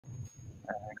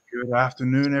Good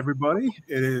afternoon, everybody.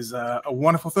 It is a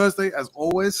wonderful Thursday, as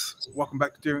always. Welcome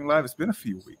back to During Live. It's been a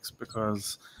few weeks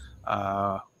because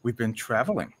we've been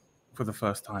traveling for the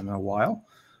first time in a while.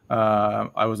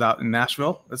 I was out in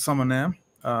Nashville at Summer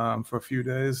NAMM for a few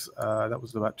days. That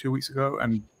was about 2 weeks ago.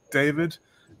 And David,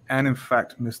 and in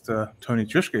fact, Mr. Tony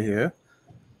Trischka here,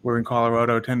 were in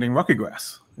Colorado attending Rocky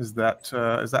Grass. Is that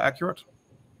accurate?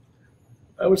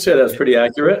 I would say that's pretty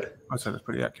accurate. I'd say that's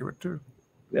pretty accurate too.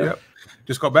 Yeah. Yep.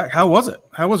 Just got back. How was it?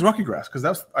 How was Rocky Grass? Because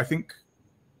that's, I think,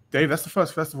 Dave, that's the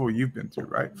first festival you've been to,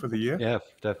 right, for the year? Yeah,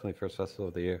 definitely first festival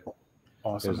of the year.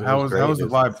 Awesome. How was the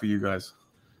vibe for you guys?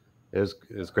 It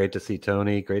was great to see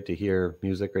Tony. Great to hear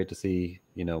music. Great to see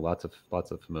lots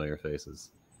of familiar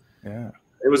faces. Yeah.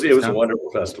 It was a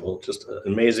wonderful festival. Just an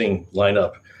amazing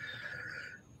lineup,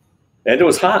 and it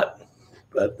was hot.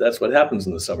 But that's what happens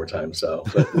in the summertime. So,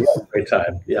 but we had a great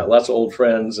time. Yeah, lots of old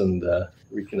friends and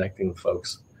reconnecting with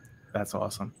folks. That's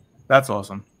awesome. That's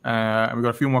awesome. And we've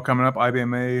got a few more coming up.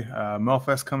 IBMA,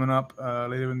 Melfest coming up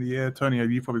later in the year. Tony,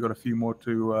 you've probably got a few more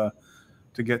to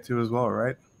get to as well,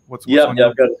 right? What's I've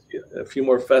got a few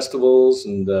more festivals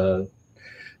and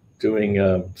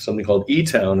doing something called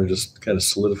E-Town. I just kind of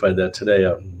solidified that today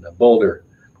out in Boulder,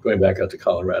 going back out to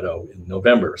Colorado in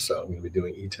November. So I'm going to be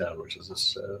doing E-Town, which is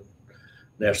this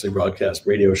nationally broadcast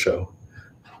radio show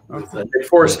with Nick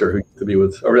Forrester, who used to be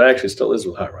with, or actually still is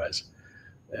with Hot Rise,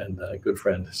 and a good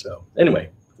friend. So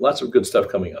anyway, lots of good stuff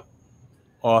coming up.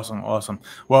 Awesome.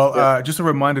 Well, just a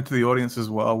reminder to the audience as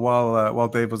well, while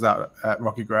Dave was out at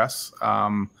Rocky Grass,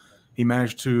 he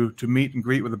managed to meet and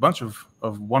greet with a bunch of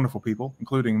wonderful people,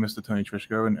 including Mr. Tony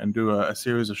Trischka, and do a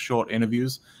series of short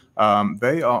interviews.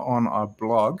 They are on our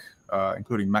blog,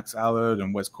 including Max Allard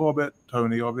and Wes Corbett,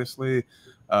 Tony, obviously.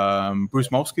 Bruce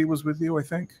Molsky was with you, I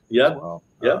think. Yeah. As well.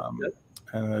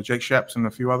 Jake Sheps and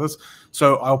a few others.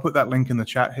 So I'll put that link in the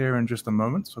chat here in just a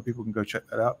moment, so people can go check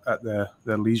that out at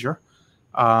their leisure.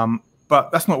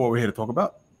 But that's not what we're here to talk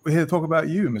about. We're here to talk about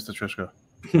you, Mr. Trischka.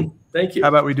 Thank you. How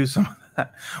about we do some of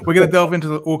that? We're going to delve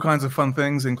into all kinds of fun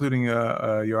things, including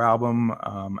your album,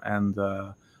 and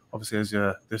obviously, as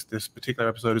this particular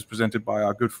episode is presented by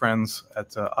our good friends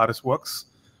at ArtistWorks,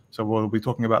 so we'll be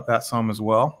talking about that some as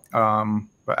well.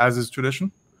 But as is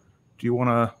tradition, do you want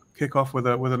to kick off with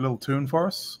a little tune for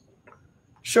us?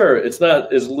 Sure. It's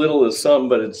not as little as some,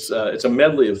 but it's a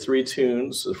medley of 3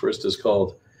 tunes. The first is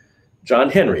called John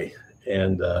Henry,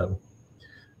 and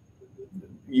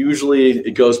usually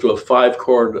it goes to a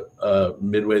 5-chord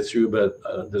midway through, but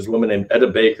there's a woman named Etta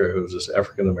Baker, who's this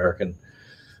African-American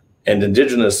and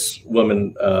indigenous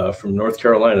woman from North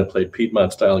Carolina, played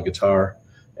Piedmont-style guitar,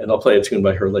 and I'll play a tune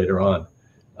by her later on,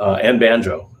 and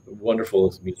banjo.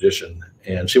 Wonderful musician,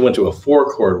 and she went to a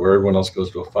 4-chord where everyone else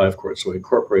goes to a 5-chord, so we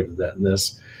incorporated that in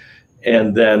this.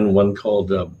 And then one called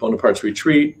Bonaparte's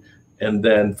Retreat, and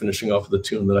then finishing off with a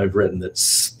tune that I've written that's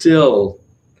still,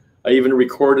 I even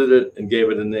recorded it and gave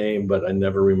it a name, but I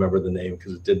never remember the name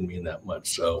because it didn't mean that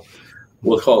much. So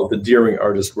we'll call it the Deering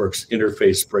ArtistWorks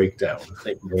Interface Breakdown.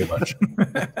 Thank you very much.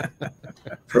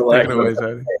 For lack of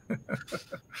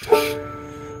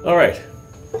All right,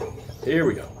 here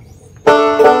we go.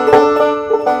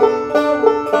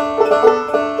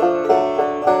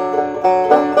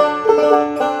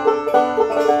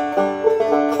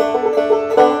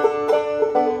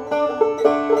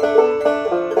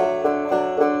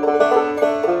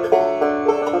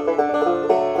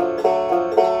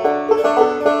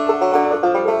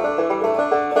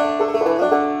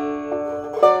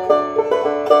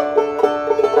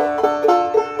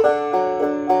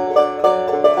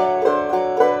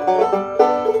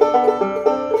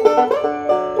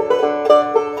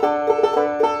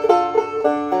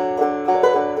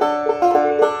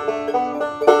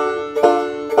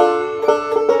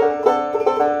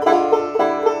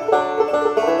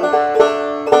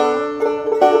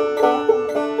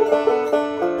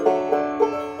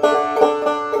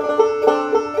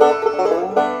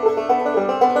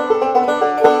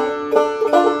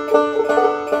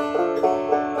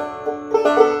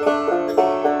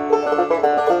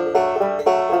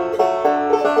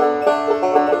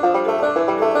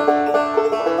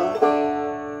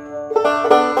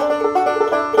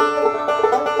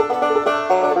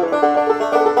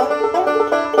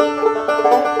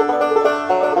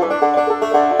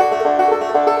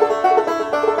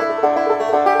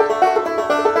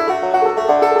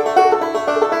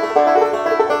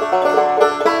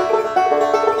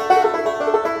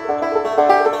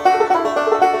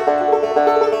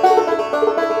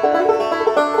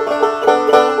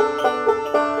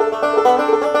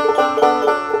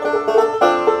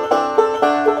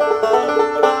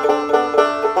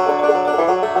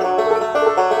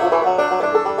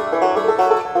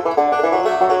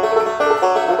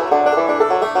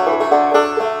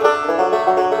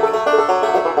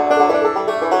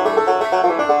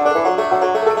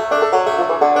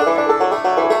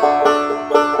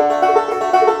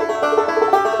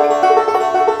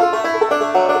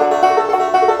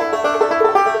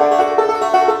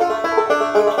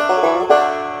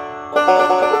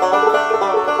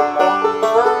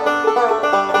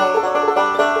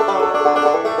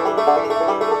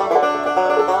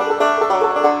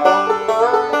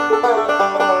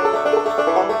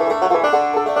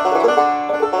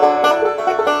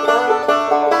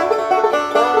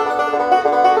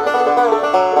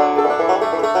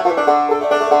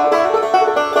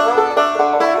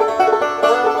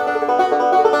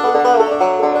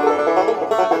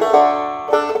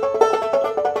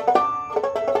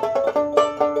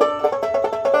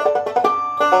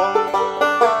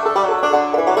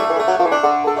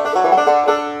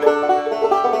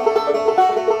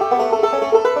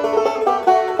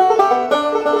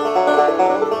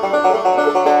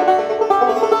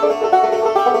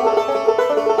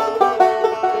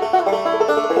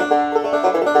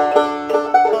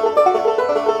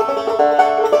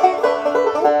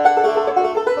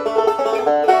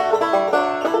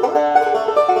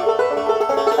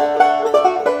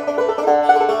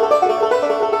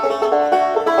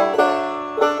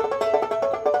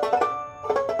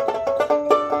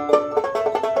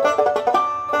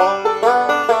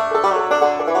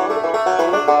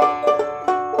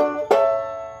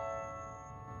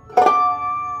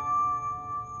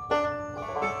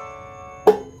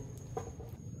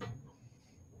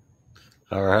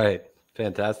 All right.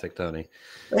 Fantastic, Tony.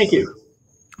 Thank you.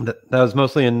 That was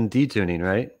mostly in D tuning,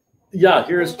 right? Yeah,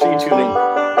 here's G tuning.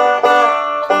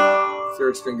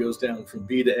 Third string goes down from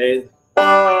B to A.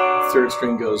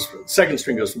 Second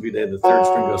string goes from B to A. The third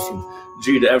string goes from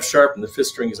G to F sharp, and the fifth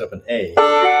string is up in A.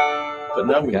 But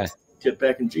now we get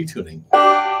back in G tuning.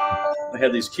 I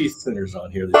had these key tuners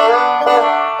on here. You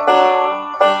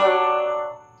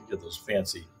get those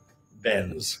fancy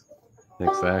bends.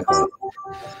 Exactly.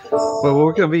 Well,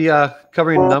 we're going to be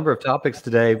covering a number of topics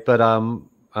today, but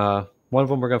one of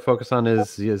them we're going to focus on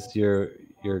is your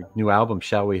new album,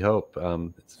 Shall We Hope.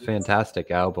 It's a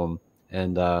fantastic album,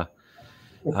 and we're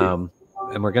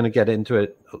going to get into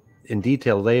it in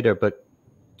detail later. But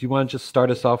do you want to just start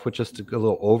us off with just a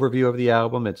little overview of the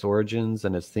album, its origins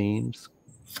and its themes?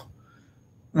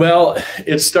 Well,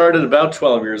 it started about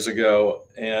 12 years ago,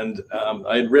 and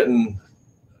I'd written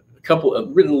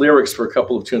lyrics for a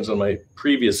couple of tunes on my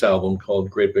previous album called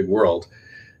Great Big World,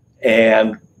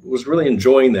 and was really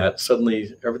enjoying that.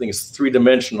 Suddenly everything is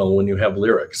three-dimensional when you have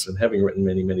lyrics, and having written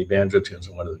many banjo tunes,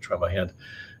 I wanted to try my hand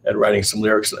at writing some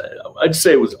lyrics. I'd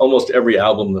say with almost every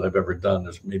album that I've ever done,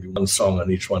 there's maybe one song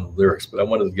on each one with lyrics, but I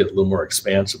wanted to get a little more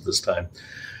expansive this time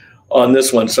on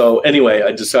this one. So anyway,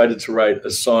 I decided to write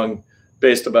a song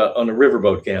based on a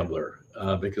riverboat gambler,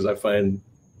 because I find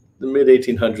the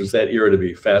mid-1800s, that era, to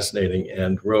be fascinating,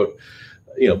 and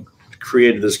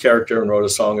created this character and wrote a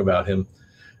song about him.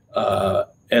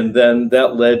 And then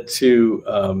that led to,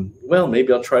 well,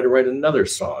 maybe I'll try to write another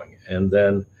song. And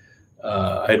then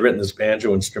I had written this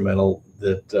banjo instrumental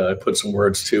that I put some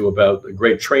words to about a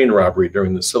great train robbery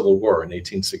during the Civil War in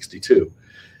 1862.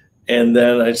 And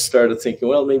then I started thinking,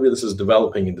 well, maybe this is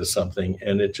developing into something.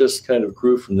 And it just kind of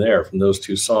grew from there, from those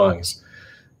two songs.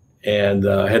 And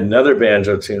I had another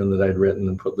banjo tune that I'd written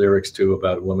and put lyrics to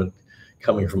about a woman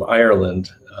coming from Ireland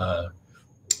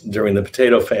during the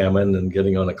potato famine and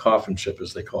getting on a coffin ship,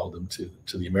 as they called them,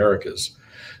 to the Americas.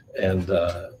 And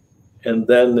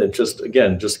then it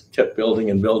just kept building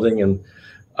and building. And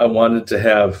I wanted to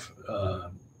have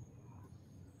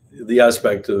the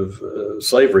aspect of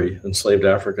slavery, enslaved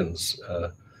Africans,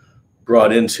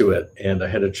 brought into it. And I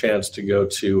had a chance to go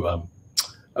to,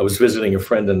 I was visiting a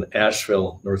friend in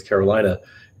Asheville, North Carolina,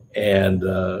 and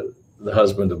the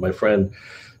husband of my friend,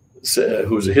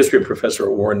 who was a history professor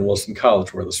at Warren Wilson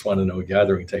College, where the Swananoa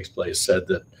Gathering takes place, said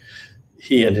that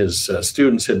he and his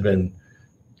students had been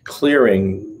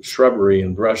clearing shrubbery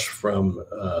and brush from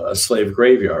a slave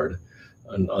graveyard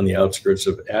on the outskirts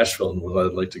of Asheville, and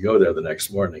I'd like to go there the next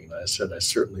morning. And I said I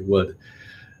certainly would.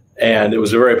 And it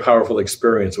was a very powerful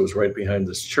experience. It was right behind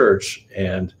this church,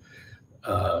 and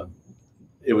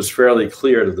it was fairly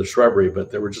clear to the shrubbery,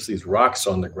 but there were just these rocks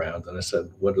on the ground. And I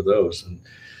said, what are those? And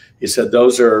he said,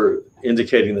 those are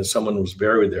indicating that someone was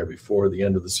buried there before the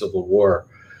end of the Civil War.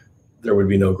 There would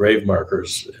be no grave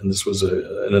markers. And this was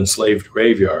an enslaved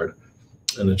graveyard.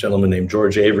 And a gentleman named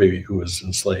George Avery, who was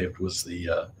enslaved, was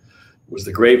the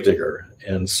grave digger.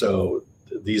 And so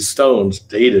these stones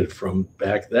dated from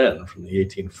back then, from the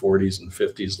 1840s and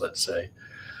 50s, let's say.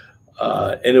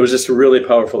 And it was just a really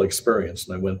powerful experience.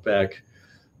 And I went back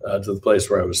to the place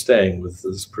where I was staying with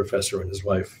this professor and his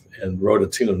wife and wrote a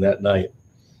tune that night.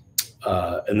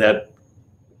 And that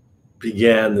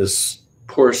began this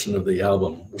portion of the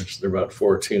album, which there are about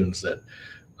 4 tunes that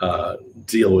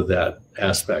deal with that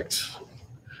aspect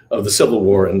of the Civil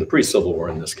War and the pre-Civil War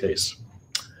in this case.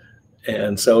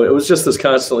 And so it was just this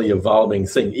constantly evolving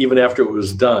thing. Even after it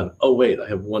was done, oh, wait, I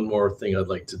have one more thing I'd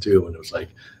like to do. And it was like,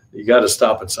 you got to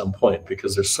stop at some point,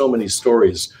 because there's so many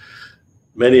stories,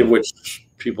 many of which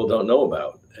people don't know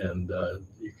about. And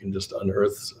you can just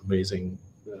unearth amazing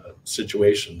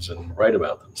situations and write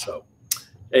about them. So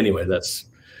anyway, that's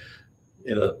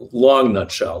in a long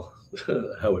nutshell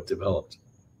how it developed.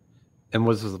 And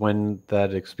was when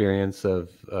that experience of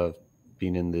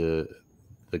being in the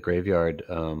graveyard,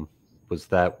 was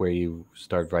that where you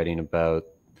started writing about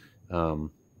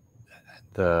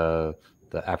the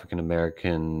African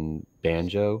American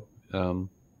banjo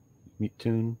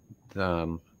tune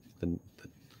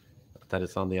that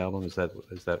is on the album? Is that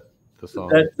the song?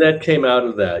 That came out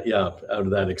of that, yeah, out of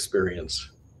that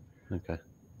experience. Okay.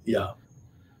 Yeah,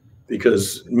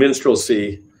 because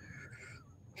minstrelsy,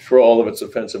 for all of its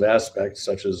offensive aspects,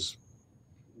 such as,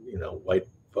 white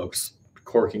folks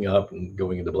corking up and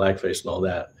going into blackface and all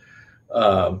that,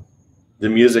 the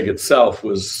music itself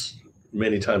was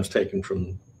many times taken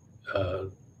from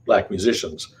black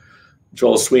musicians.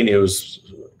 Joel Sweeney, who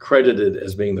was credited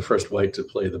as being the first white to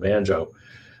play the banjo,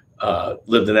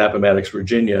 lived in Appomattox,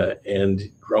 Virginia, and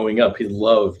growing up, he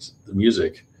loved the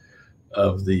music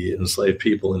of the enslaved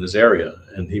people in his area,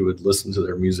 and he would listen to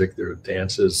their music, their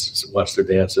dances, watch their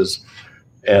dances,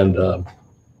 and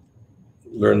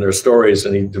learn their stories.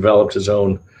 And he developed his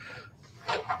own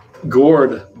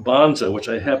gourd banjo, which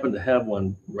I happen to have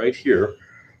one right here,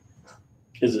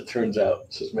 as it turns out.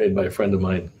 This is made by a friend of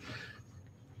mine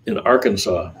in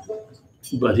Arkansas.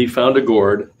 But he found a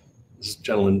gourd, this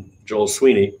gentleman, Joel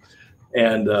Sweeney,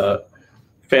 and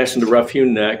fashioned a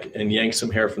rough-hewn neck and yanked some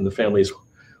hair from the family's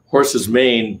horse's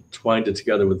mane, twined it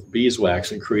together with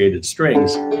beeswax and created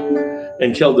strings,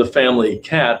 and killed the family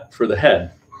cat for the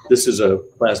head. This is a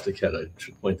plastic head, I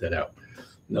should point that out.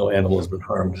 No animal has been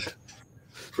harmed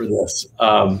for this.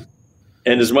 And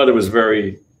his mother was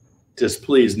very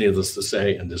displeased, needless to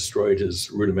say, and destroyed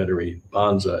his rudimentary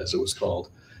banza, as it was called,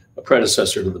 a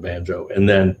predecessor to the banjo. And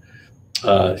then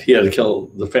he had to kill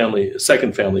the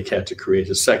second family cat to create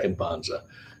his second banza.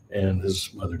 And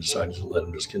his mother decided to let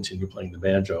him just continue playing the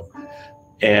banjo.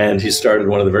 And he started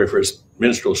one of the very first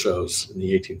minstrel shows in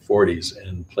the 1840s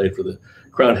and played for the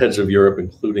crowned heads of Europe,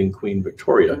 including Queen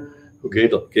Victoria, who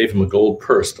gave him a gold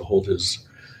purse to hold his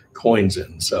coins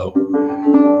in. So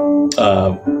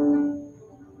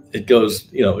it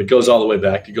goes all the way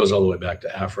back. It goes all the way back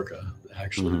to Africa,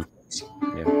 actually.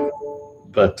 Mm-hmm. Yeah.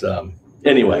 But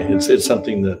anyway, it's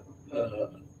something that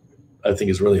I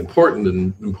think is really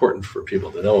important for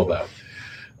people to know about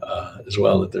as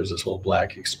well, that there's this whole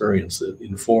Black experience that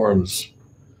informs,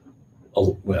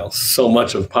 so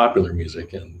much of popular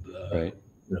music and right.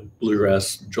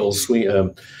 Bluegrass. Joel Sweeney,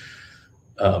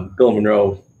 Bill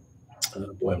Monroe,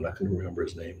 boy, I'm not going to remember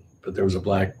his name, but there was a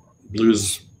Black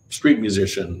blues street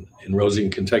musician in Rosine,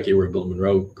 Kentucky, where Bill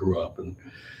Monroe grew up and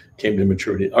came to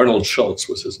maturity. Arnold Schultz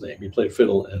was his name. He played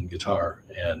fiddle and guitar,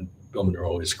 and Bill Monroe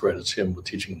always credits him with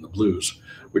teaching him the blues,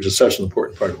 which is such an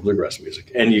important part of bluegrass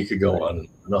music. And you could go on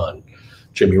and on.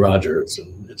 Jimmy Rogers,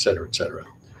 and et cetera, et cetera.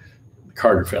 The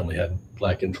Carter family had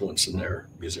Black influence in their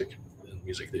music, and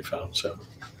music they found. So,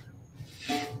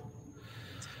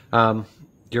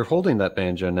 you're holding that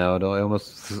banjo now. I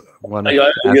almost want to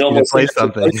ask you to play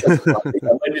something.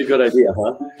 That might be a good idea,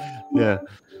 huh? Yeah.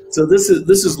 So this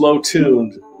is low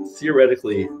tuned,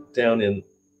 theoretically down in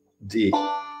D.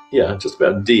 Yeah, just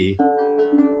about D,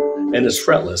 and it's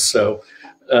fretless. So,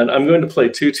 and I'm going to play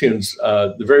two tunes.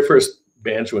 The very first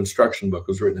banjo instruction book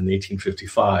was written in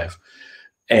 1855,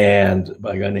 and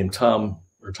by a guy named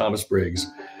Thomas Briggs.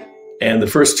 And the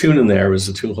first tune in there was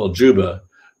a tune called Juba,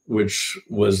 which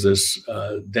was this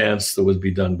dance that would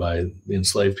be done by the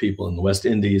enslaved people in the West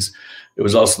Indies. It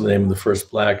was also the name of the first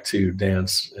Black to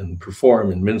dance and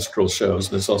perform in minstrel shows.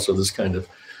 And it's also this kind of,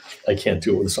 I can't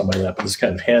do it with somebody like that, but this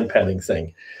kind of hand patting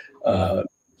thing.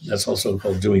 That's also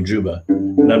called doing Juba.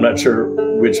 And I'm not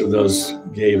sure which of those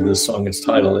gave this song its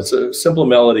title. It's a simple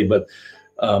melody, but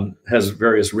has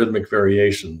various rhythmic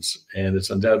variations, and it's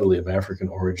undoubtedly of African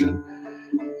origin.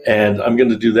 And I'm going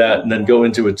to do that and then go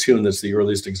into a tune that's the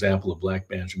earliest example of Black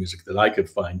banjo music that I could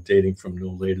find, dating from no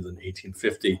later than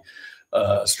 1850.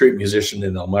 A street musician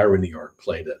in Elmira, New York,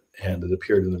 played it, and it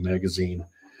appeared in a magazine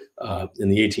in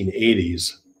the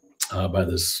 1880s by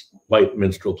this white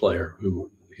minstrel player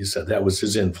who, he said that was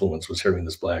his influence, was hearing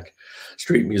this Black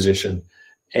street musician.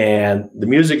 And the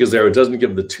music is there. It doesn't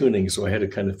give the tuning, so I had to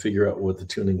kind of figure out what the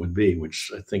tuning would be,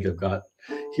 which I think I've got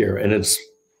here. And it's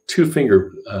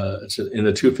two-finger, it's in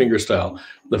a two-finger style.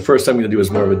 The first I'm going to do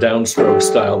is more of a downstroke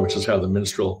style, which is how the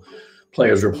minstrel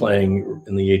players were playing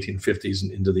in the 1850s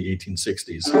and into the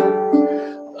 1860s.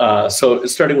 So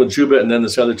it's starting with Juba, and then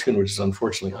this other tune, which is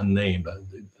unfortunately unnamed.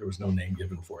 There was no name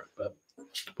given for it, but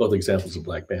both examples of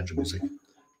Black banjo music.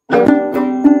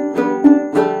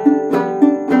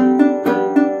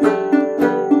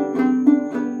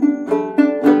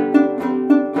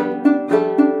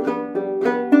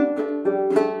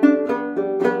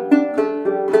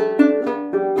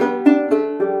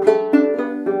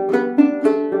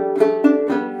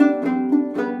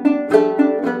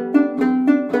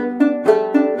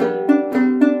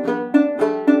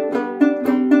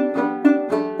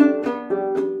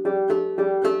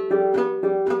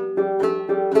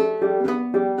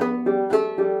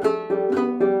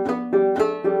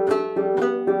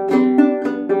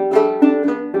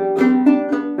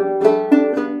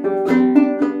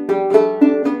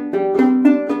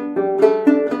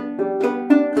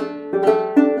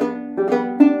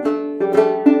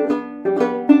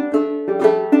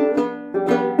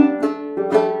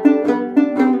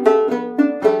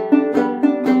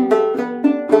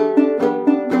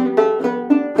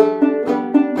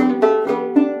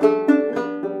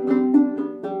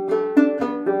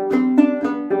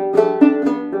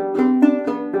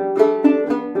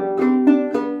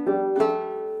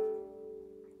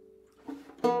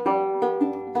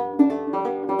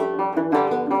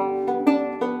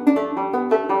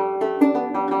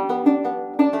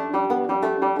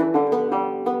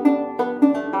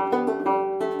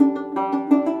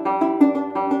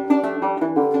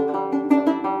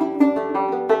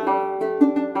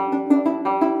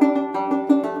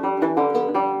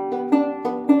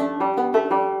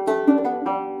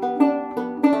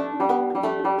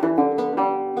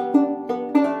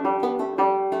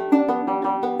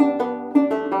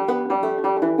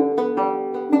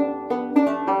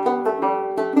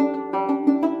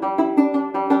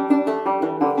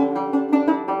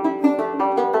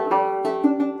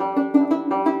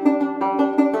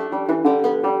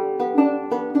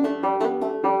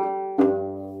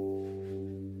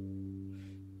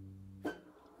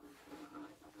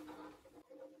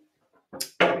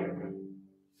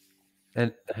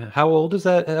 And how old is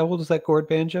that? How old is that gourd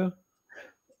banjo?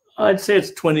 I'd say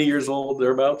it's 20 years old,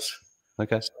 thereabouts.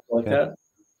 Okay. Something like that.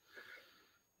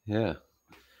 Yeah.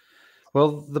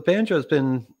 Well, the banjo has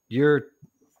been your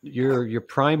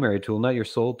primary tool, not your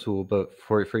sole tool, but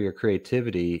for your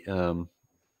creativity.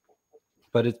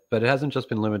 But it hasn't just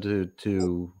been limited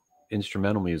to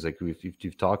instrumental music.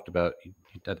 You've talked about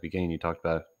at the beginning. You talked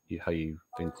about how you've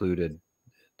included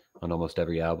on almost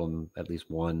every album at least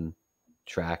one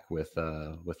track with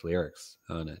lyrics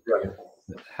on it. Right.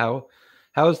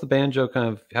 How is the banjo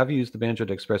have you used the banjo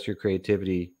to express your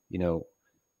creativity,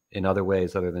 in other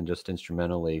ways other than just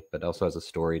instrumentally, but also as a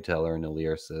storyteller and a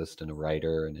lyricist and a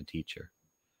writer and a teacher?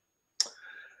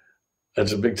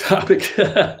 That's a big topic.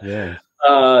 Yeah.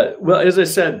 Well, as I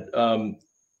said,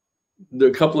 there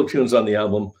are a couple of tunes on the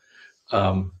album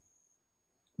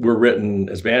were written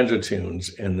as banjo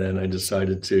tunes, and then I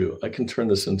decided I can turn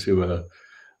this into a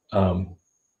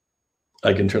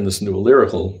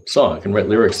lyrical song. I can write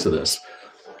lyrics to this.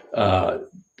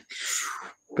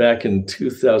 Back in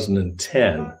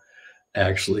 2010,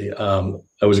 actually,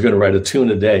 I was going to write a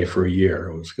tune a day for a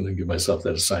year. I was going to give myself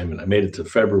that assignment. I made it to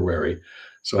February,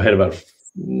 so I had about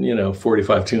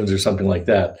 45 tunes or something like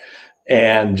that,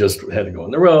 and just had to go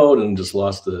on the road and just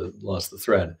lost the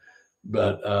thread.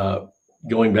 But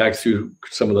going back through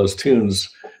some of those tunes,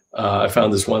 I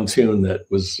found this one tune that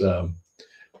was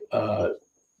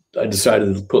I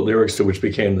decided to put lyrics to, which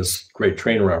became this great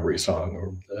train robbery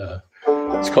song.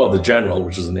 It's called The General,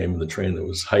 which is the name of the train that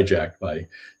was hijacked by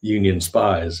Union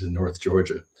spies in North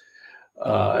Georgia.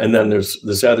 And then there's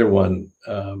this other one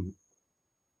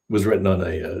was written on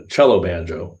a cello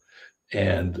banjo,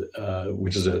 and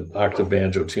which is an octave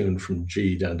banjo tune from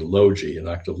G down to low G, an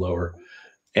octave lower,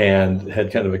 and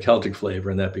had kind of a Celtic flavor,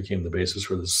 and that became the basis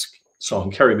for this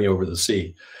song, Carry Me Over the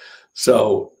Sea.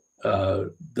 So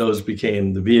those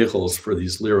became the vehicles for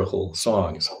these lyrical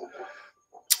songs.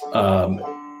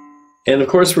 And of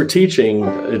course, for teaching,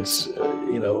 it's,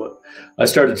 I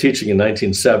started teaching in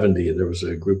 1970. There was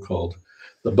a group called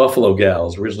the Buffalo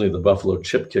Gals, originally the Buffalo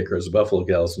Chip Kickers, the Buffalo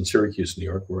Gals in Syracuse, New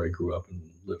York, where I grew up and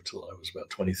lived till I was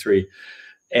about 23.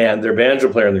 And their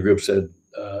banjo player in the group said,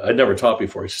 I'd never taught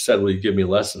before. She said, will you give me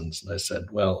lessons? And I said,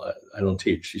 well, I don't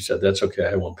teach. She said, that's okay.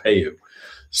 I won't pay you.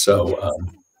 So,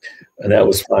 and that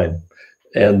was fine.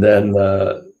 And then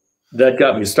that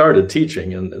got me started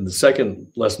teaching. And the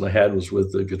second lesson I had was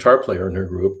with the guitar player in her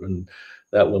group. And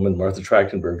that woman, Martha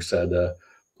Trachtenberg, said,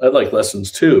 I'd like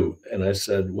lessons too. And I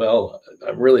said, well,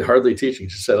 I'm really hardly teaching.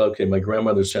 She said, okay, my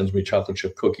grandmother sends me chocolate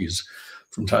chip cookies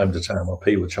from time to time. I'll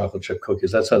pay you with chocolate chip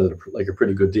cookies. That sounded like a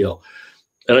pretty good deal.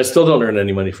 And I still don't earn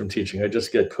any money from teaching. I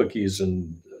just get cookies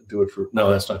and do it for,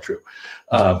 no, that's not true.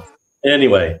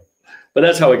 Anyway, but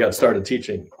that's how I got started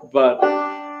teaching. But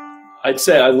I'd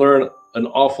say I learned an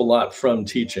awful lot from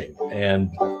teaching. And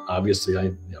obviously,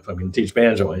 if I'm going to teach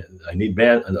banjo, I need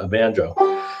a banjo.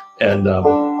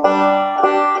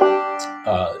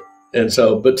 And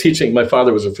so, but teaching, my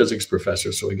father was a physics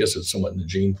professor, so I guess it's somewhat in the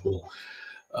gene pool.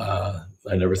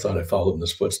 I never thought I followed in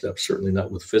his footsteps, certainly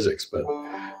not with physics, but,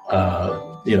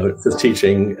 with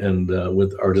teaching and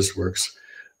with ArtistWorks,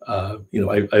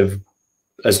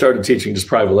 I started teaching just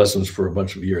private lessons for a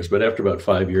bunch of years, but after about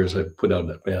 5 years, I put out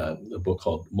a book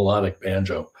called Melodic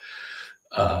Banjo.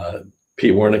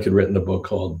 Pete Warnick had written a book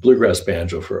called Bluegrass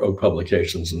Banjo for Oak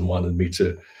Publications and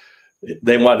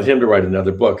they wanted him to write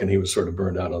another book, and he was sort of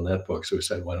burned out on that book. So he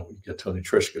said, why don't we get Tony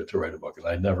Trischka to write a book? And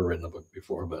I'd never written a book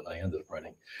before, but I ended up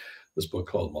writing this book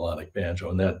called Melodic Banjo,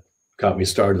 and that got me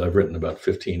started. I've written about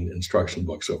 15 instruction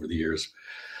books over the years,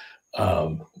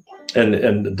 and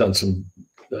done some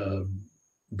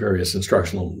various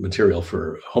instructional material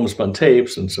for Homespun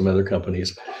Tapes and some other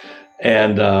companies.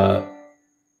 And now,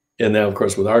 of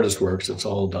course, with ArtistWorks, it's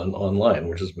all done online,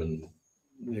 which has been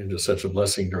just such a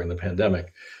blessing during the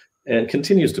pandemic, and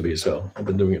continues to be so. I've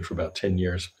been doing it for about 10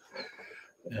 years.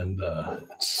 And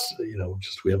it's,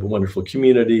 we have a wonderful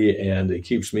community, and it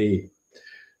keeps me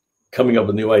coming up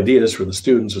with new ideas for the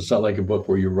students. It's not like a book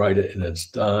where you write it and it's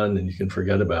done and you can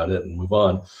forget about it and move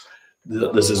on.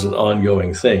 This is an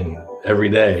ongoing thing. Every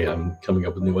day I'm coming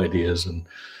up with new ideas, and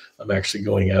I'm actually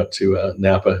going out to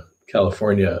Napa,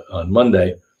 California on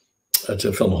Monday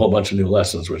to film a whole bunch of new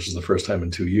lessons, which is the first time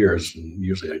in 2 years. And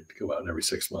usually I go out every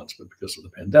 6 months, but because of the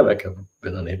pandemic, I've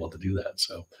been unable to do that.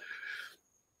 So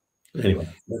anyway,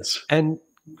 that's. And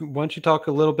why don't you talk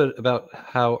a little bit about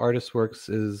how ArtistWorks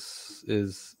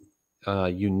is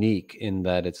unique in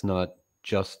that it's not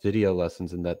just video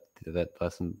lessons, and that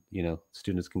lesson,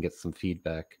 students can get some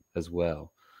feedback as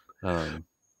well.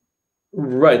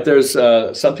 Right. There's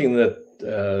something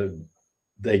that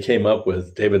they came up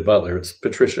with David Butler. It's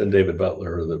Patricia and David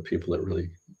Butler are the people that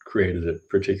really created it,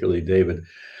 particularly David.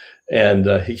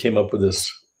 And he came up with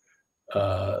this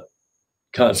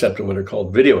concept of what are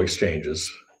called video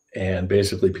exchanges. And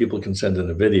basically people can send in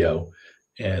a video,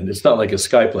 and it's not like a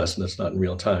Skype lesson. It's not in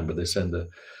real time, but they send a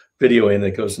video in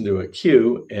that goes into a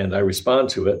queue, and I respond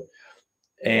to it.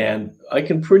 And I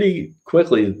can pretty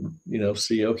quickly,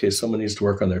 see, okay, someone needs to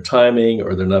work on their timing,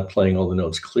 or they're not playing all the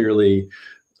notes clearly,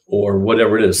 or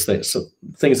whatever it is,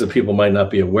 things that people might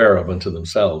not be aware of unto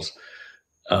themselves.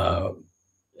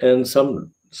 And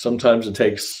sometimes it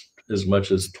takes as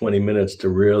much as 20 minutes to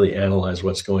really analyze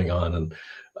what's going on and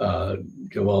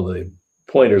give all the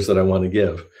pointers that I want to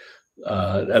give.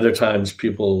 Other times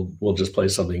people will just play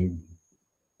something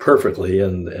perfectly,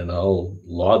 and I'll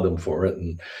laud them for it.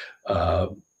 And,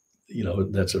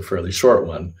 that's a fairly short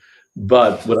one.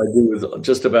 But what I do with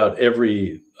just about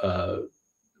every,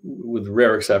 with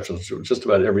rare exceptions, just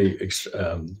about every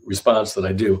response that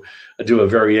I do a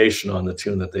variation on the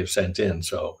tune that they've sent in.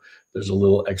 So there's a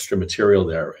little extra material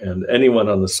there. And anyone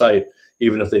on the site,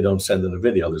 even if they don't send in a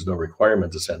video, there's no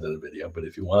requirement to send in a video. But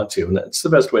if you want to, and that's the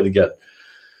best way to get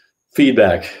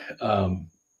feedback.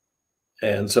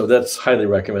 And so that's highly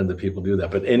recommend that people do that.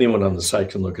 But anyone on the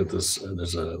site can look at this.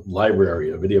 There's a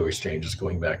library of video exchanges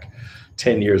going back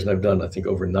 10 years, and I've done, I think,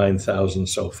 over 9,000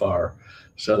 so far.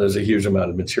 So there's a huge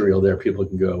amount of material there. People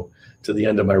can go to the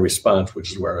end of my response,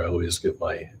 which is where I always give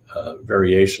my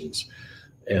variations.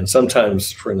 And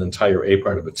sometimes for an entire A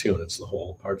part of a tune, it's the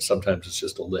whole part. Sometimes it's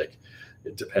just a lick.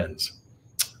 It depends.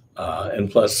 And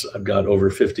plus, I've got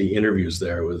over 50 interviews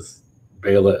there with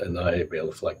Bela and I,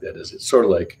 Bela Fleck, that is. It's sort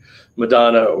of like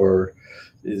Madonna or,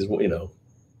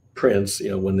 Prince,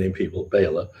 one-name people,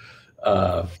 Bela.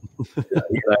 I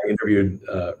interviewed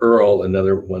Earl,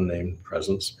 another one-name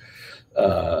presence.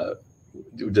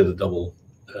 We did a double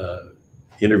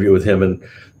interview with him. And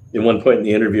in one point in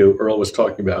the interview, Earl was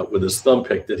talking about with his thumb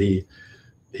pick that he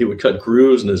would cut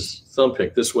grooves in his thumb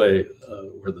pick this way,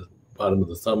 where the bottom of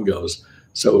the thumb goes,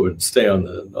 so it would stay on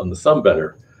the thumb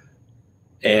better.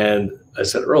 And I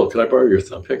said, Earl, could I borrow your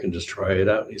thumb pick and just try it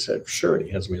out? And he said, sure. And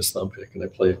he hands me his thumb pick, and I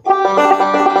played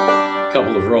a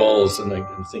couple of rolls, and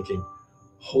I'm thinking,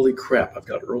 holy crap, I've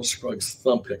got Earl Scruggs'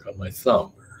 thumb pick on my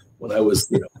thumb. When I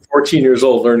was 14 years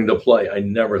old learning to play, I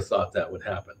never thought that would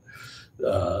happen.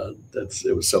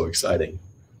 It was so exciting.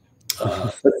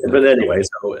 But anyway,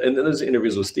 and then there's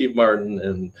interviews with Steve Martin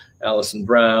and Alison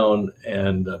Brown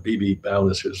and BB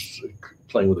Bowness, who's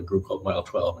playing with a group called Mile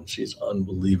 12, and she's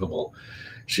unbelievable.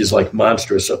 She's like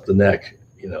monstrous up the neck,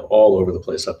 all over the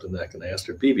place up the neck. And I asked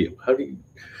her, BB,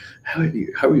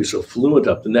 how are you so fluent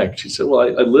up the neck? She said, well,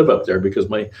 I live up there because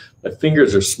my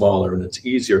fingers are smaller and it's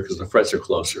easier because the frets are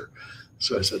closer.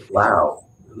 So I said, wow.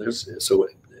 So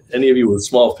any of you with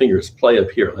small fingers, play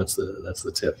up here. That's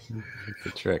the tip. That's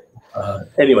the trick.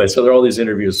 Anyway, so there are all these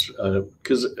interviews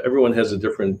because everyone has a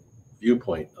different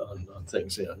viewpoint on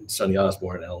things. Sonny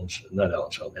Osborne, Alan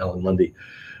Mundy.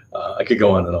 I could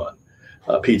go on and on.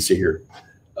 Pete Seeger.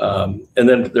 And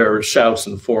then there are shouts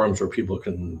and forums where people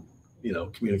can,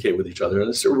 communicate with each other. And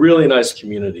it's a really nice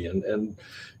community. And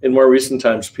in more recent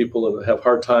times, people have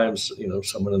hard times.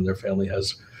 Someone in their family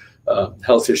has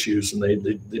health issues, and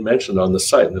they mentioned on the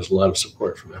site, and there's a lot of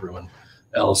support from everyone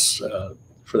else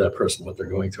for that person, what they're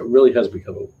going through. It really has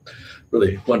become a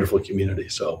really wonderful community.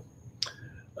 So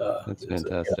that's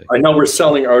fantastic. I know we're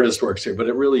selling ArtistWorks here, but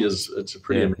it really is. It's a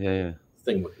pretty amazing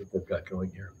thing what they've got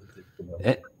going here.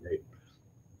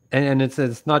 And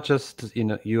it's not just,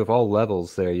 you have all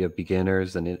levels there. You have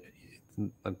beginners and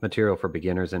material for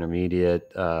beginners, intermediate,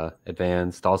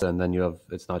 advanced also. And then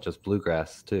it's not just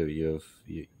bluegrass too. You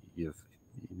have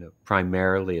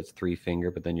primarily it's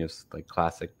 3-finger, but then you have like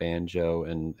classic banjo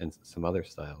and some other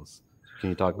styles. Can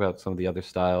you talk about some of the other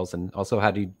styles? And also, how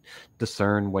do you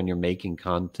discern when you're making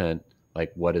content,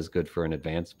 like what is good for an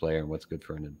advanced player and what's good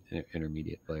for an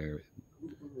intermediate player?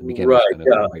 Right.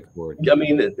 Yeah. I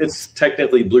mean, it's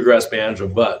technically bluegrass banjo,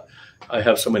 but I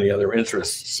have so many other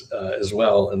interests as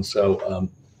well. And so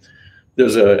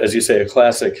there's as you say, a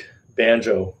classic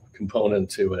banjo component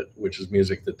to it, which is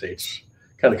music that dates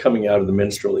kind of coming out of the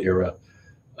minstrel era,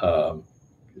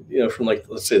 from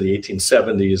let's say the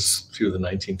 1870s through the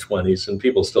 1920s, and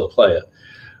people still play it.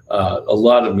 A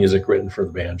lot of music written for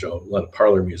the banjo, a lot of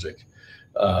parlor music.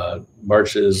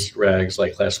 Marches, rags,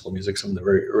 like classical music. Some of the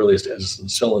very earliest Edison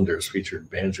cylinders featured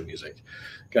banjo music.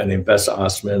 A guy named Bess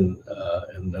Ostman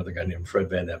and another guy named Fred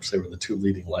Van Epps, they were the two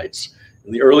leading lights.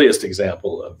 And the earliest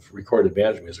example of recorded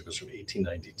banjo music was from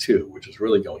 1892, which is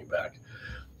really going back.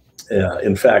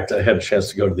 In fact, I had a chance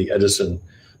to go to the Edison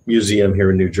Museum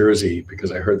here in New Jersey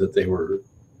because I heard that they were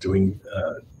doing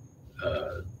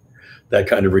that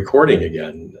kind of recording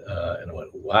again. And I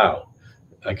went, wow,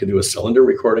 I could do a cylinder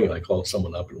recording. And I called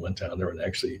someone up and went down there and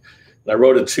I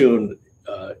wrote a tune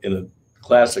in a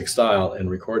classic style and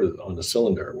recorded it on the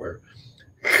cylinder where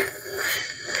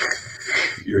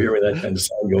you're hearing that kind of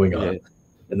sound going on.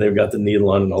 And they've got the needle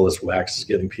on and all this wax is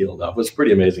getting peeled off. It was a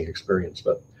pretty amazing experience.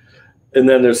 And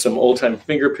then there's some old time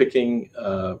finger picking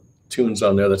tunes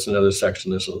on there. That's another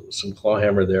section. There's some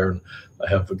clawhammer there. And I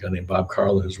have a guy named Bob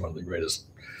Carlin, who's one of the greatest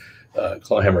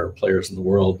clawhammer players in the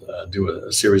world, do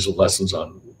a series of lessons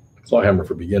on clawhammer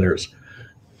for beginners.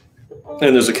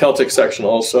 And there's a Celtic section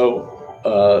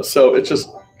also. So it just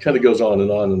kind of goes on.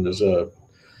 And there's a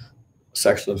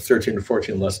section of 13 or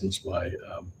 14 lessons by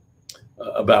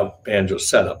about banjo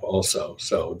setup also.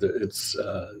 So it's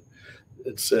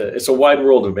a wide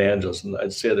world of banjos, and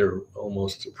I'd say they're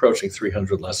almost approaching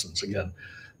 300 lessons. Again,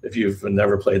 if you've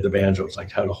never played the banjo, it's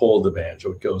like how to hold the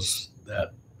banjo. It goes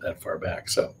that far back.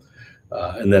 So,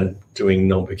 and then doing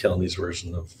Noam McKelney's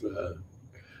version of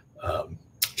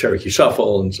Cherokee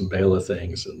Shuffle and some Bela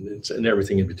things, and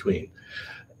everything in between.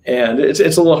 And it's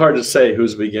a little hard to say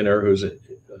who's a beginner, who's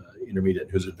intermediate,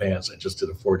 who's advanced. I just did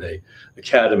a 4-day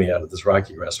academy out of this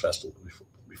Rocky Grass Festival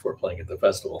before playing at the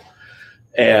festival.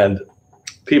 And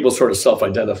people sort of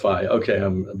self-identify, okay,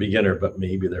 I'm a beginner, but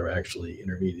maybe they're actually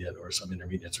intermediate, or some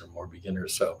intermediates are more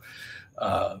beginners. So,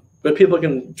 but people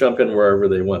can jump in wherever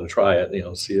they want to try it,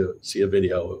 see a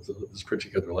video of this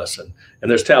particular lesson.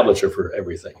 And there's tablature for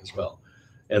everything as well.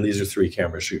 And these are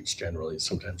 3-camera shoots generally,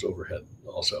 sometimes overhead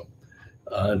also.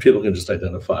 And people can just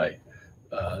identify,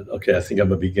 okay, I think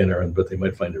I'm a beginner, but they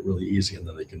might find it really easy and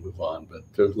then they can move on. But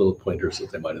there's little pointers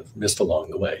that they might have missed along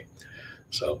the way.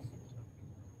 So.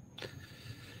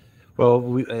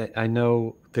 Well, I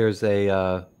know there's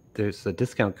a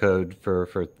discount code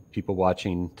for people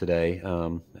watching today.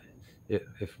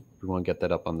 If we want to get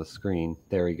that up on the screen,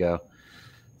 there we go.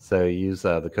 So use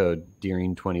the code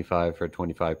Deering25 for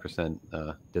 25%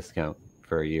 discount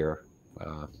for a year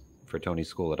for Tony's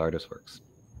school at ArtistWorks.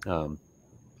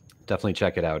 Definitely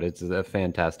check it out. It's a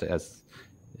fantastic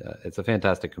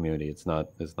community. It's not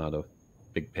a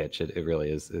big pitch. It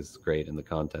really is great, and the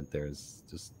content there is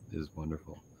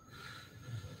wonderful.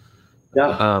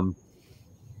 Yeah.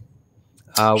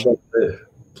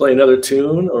 Play another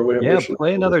tune or whatever. Yeah,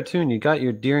 play another tune. You got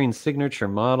your Deering signature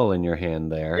model in your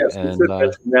hand there. Yes, and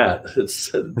that.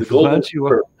 It's the golden. Why don't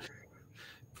you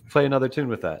play another tune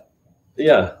with that?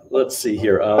 Yeah, let's see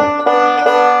here.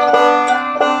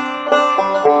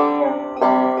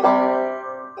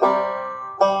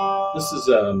 This is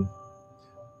a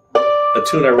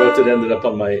tune I wrote that ended up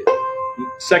on my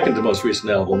second to most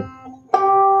recent album.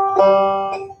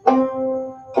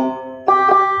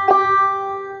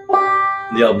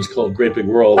 The album's called Great Big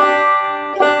World.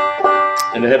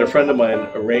 And I had a friend of mine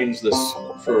arrange this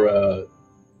for, I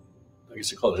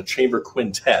guess you call it a chamber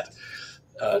quintet.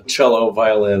 Cello,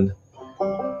 violin,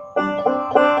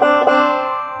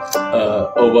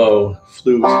 oboe,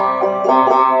 flute,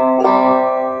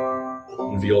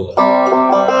 and viola.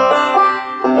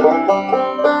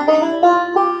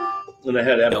 And I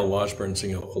had Al Washburn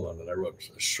sing a vocal on it. I wrote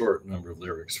a short number of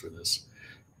lyrics for this,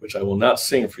 which I will not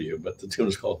sing for you, but the tune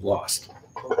is called Lost.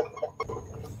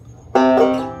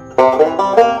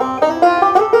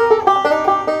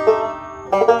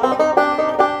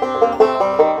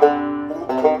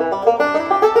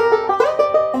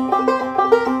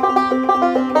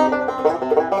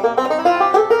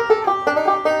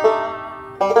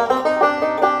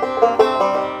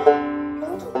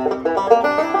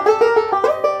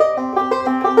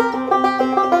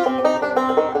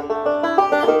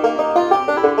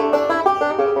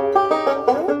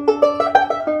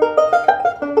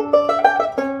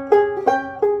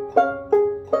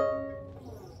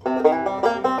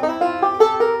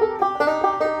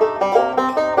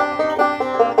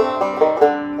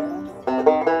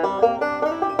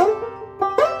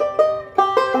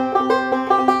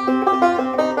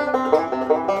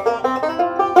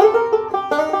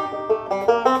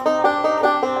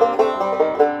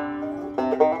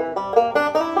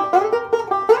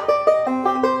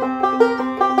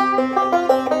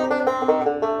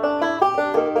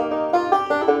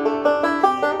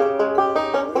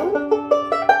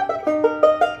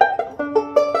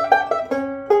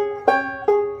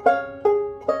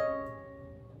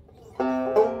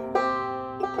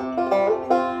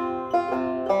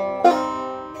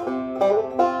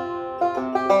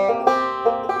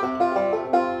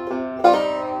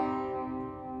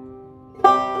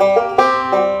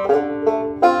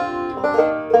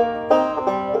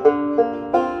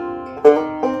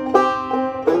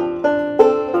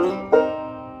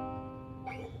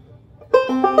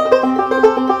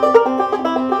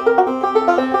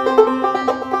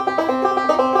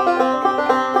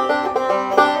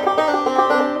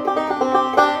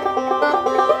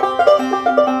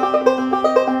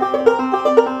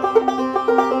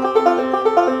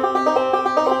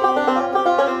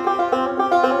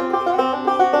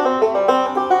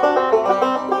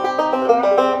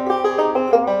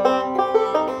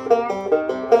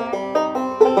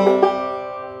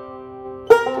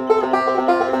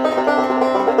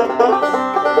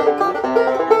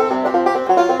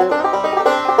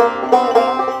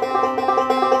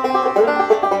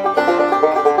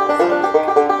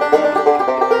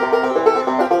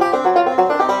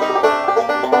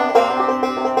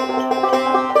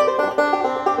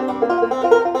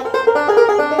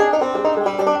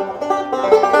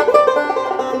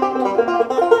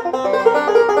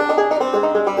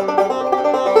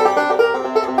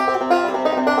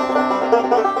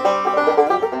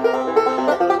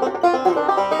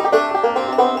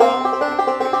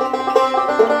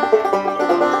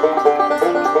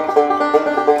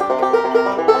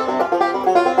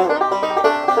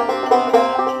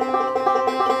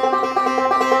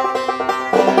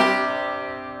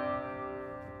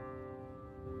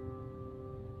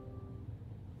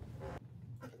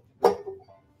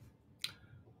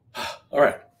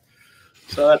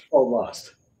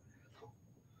 lost.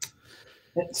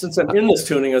 Since I'm in this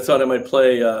tuning, I thought I might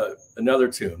play another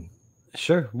tune.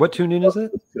 Sure. What tuning is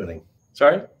it? Tuning.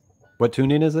 Sorry? What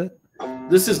tuning is it?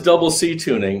 This is double C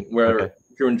tuning, where Okay.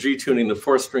 if you're in G tuning, the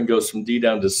fourth string goes from D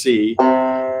down to C,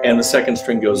 and the second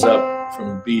string goes up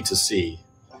from B to C.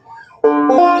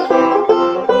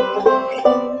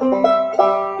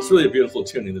 It's really a beautiful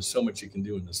tuning. There's so much you can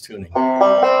do in this tuning.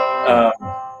 I'm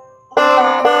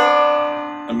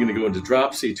going to go into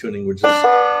drop C tuning, which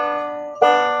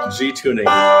is G tuning,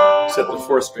 set the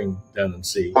fourth string down in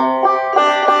C.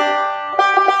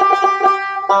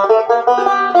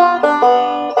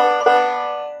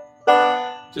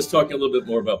 Just talking a little bit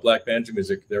more about black banjo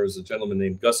music, there was a gentleman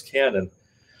named Gus Cannon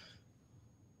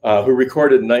who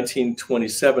recorded in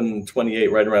 1927,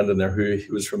 28, right around in there.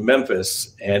 He was from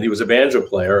Memphis, and he was a banjo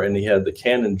player, and he had the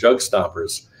Cannon Jug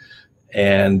Stompers.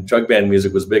 And jug band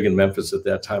music was big in Memphis at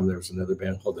that time. There was another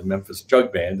band called the Memphis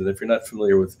Jug Band. And if you're not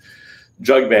familiar with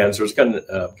jug bands, there was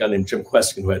a guy named Jim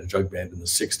Queskin who had a jug band in the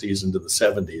 60s into the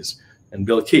 70s. And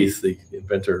Bill Keith, the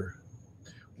inventor,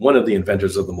 one of the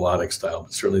inventors of the melodic style,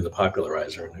 but certainly the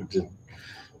popularizer, and who did,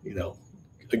 you know,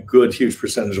 a good, huge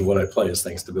percentage of what I play is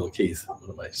thanks to Bill Keith, one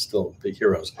of my still big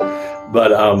heroes.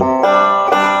 But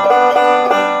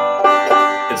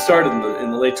it started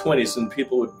in the late 20s, and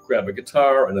people would grab a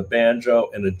guitar and a banjo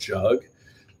and a jug,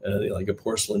 like a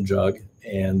porcelain jug,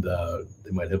 and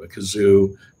they might have a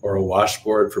kazoo or a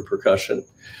washboard for percussion.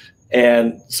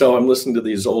 And so I'm listening to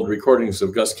these old recordings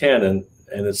of Gus Cannon,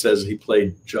 and it says he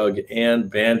played jug and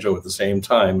banjo at the same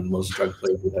time, and most jug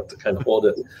players would have to kind of hold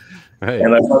it. Right.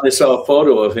 And I finally saw a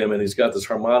photo of him, and he's got this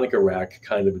harmonica rack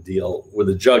kind of a deal with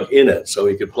a jug in it, so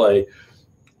he could play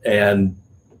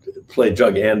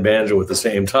jug and banjo at the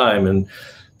same time. And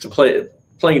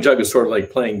playing jug is sort of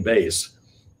like playing bass.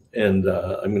 And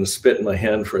I'm going to spit in my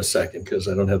hand for a second because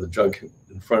I don't have the jug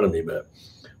in front of me, but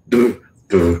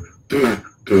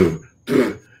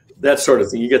that sort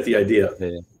of thing. You get the idea.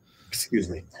 Yeah. Excuse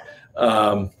me.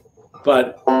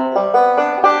 But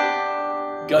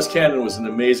Gus Cannon was an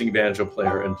amazing banjo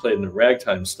player and played in a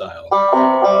ragtime style.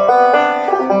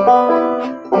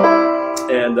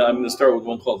 And I'm going to start with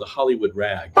one called the Hollywood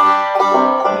Rag.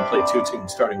 I'm going to play two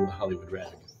tunes starting with the Hollywood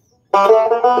Rag.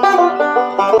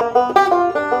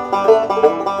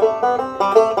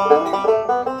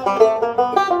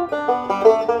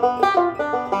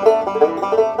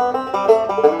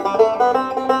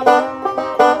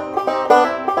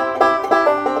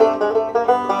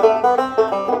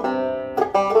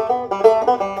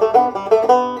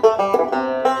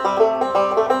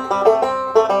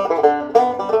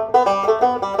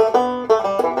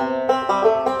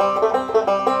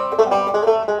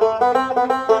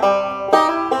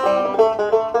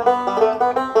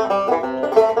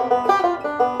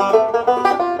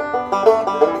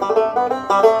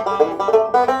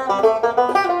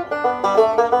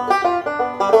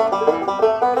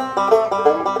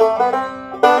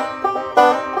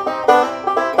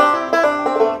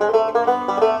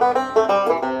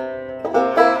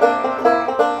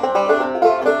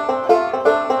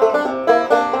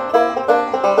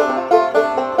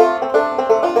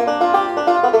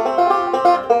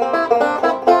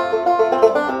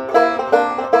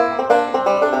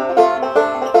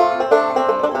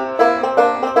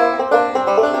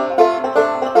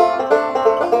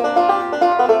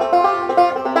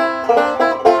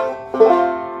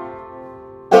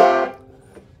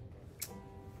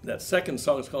 Second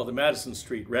song is called the Madison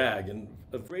Street Rag, and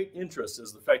of great interest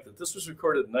is the fact that this was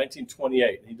recorded in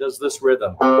 1928. He does this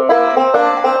rhythm. Now,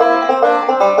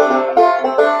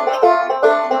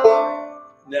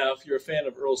 if you're a fan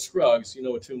of Earl Scruggs, you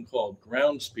know a tune called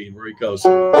Ground Speed, where he goes.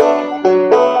 Recorded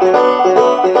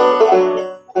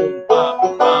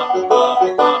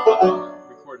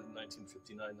in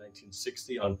 1959,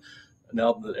 1960 on an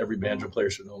album that every banjo player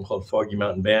should know called Foggy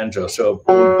Mountain Banjo. So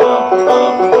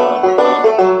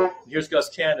here's Gus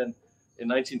Cannon in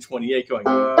 1928 going.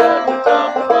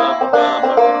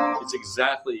 It's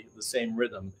exactly the same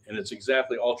rhythm, and it's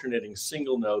exactly alternating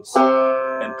single notes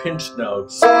and pinched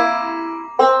notes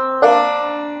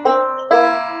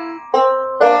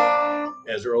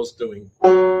as Earl's doing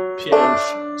pinch,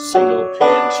 single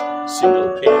pinch,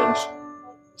 single pinch.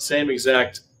 Same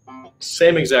exact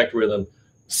rhythm.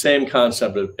 Same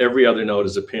concept of every other note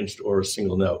is a pinched or a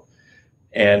single note.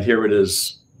 And here it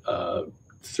is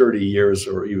 30 years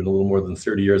or even a little more than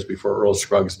 30 years before Earl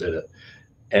Scruggs did it.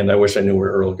 And I wish I knew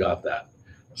where Earl got that.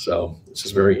 So it's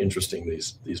just very interesting,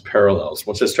 these parallels.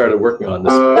 Once I started working on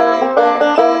this,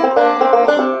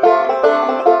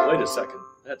 wait a second,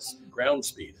 that's ground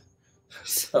speed.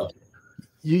 So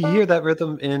you hear that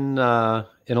rhythm in a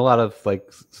lot of like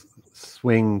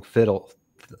swing fiddle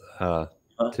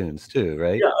tunes too,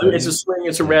 right? Yeah, I mean, it's a swing.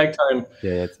 It's a ragtime.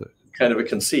 Yeah, kind of a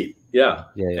conceit. Yeah.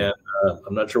 Yeah. And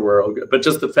I'm not sure where I'll go, but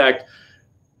just the fact,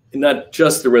 not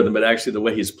just the rhythm, but actually the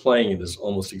way he's playing it is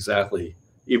almost exactly,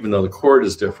 even though the chord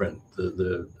is different,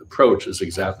 the approach is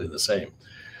exactly the same.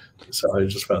 So I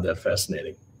just found that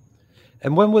fascinating.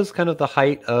 And when was kind of the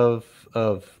height of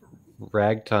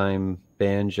ragtime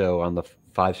banjo on the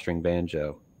 5-string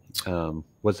banjo?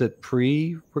 Was it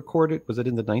pre-recorded? Was it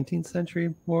in the 19th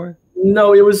century more?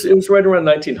 No, it was right around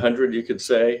 1900, you could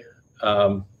say.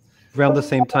 Around the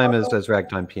same time as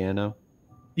ragtime piano?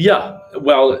 Yeah.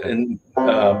 Well, and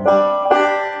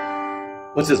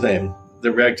what's his name?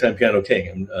 The ragtime piano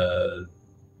king.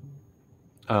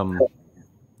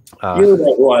 You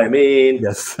know who I mean.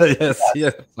 Yes,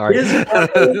 yes. Sorry.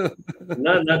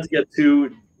 Not to get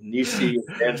too niche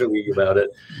banjo-y about it.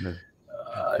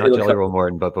 Not Jelly Roll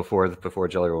Morton, but before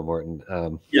Jelly Roll Morton.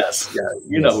 Yes, yeah,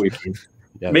 you know who he means.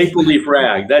 Yes. Maple Leaf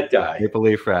Rag, that guy. Maple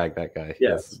Leaf Rag, that guy.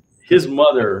 Yes. His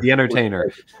mother. The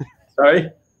entertainer.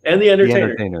 Sorry? And the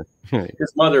entertainer. The entertainer.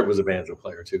 His mother was a banjo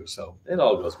player too, so it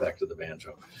all goes back to the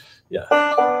banjo. Yeah.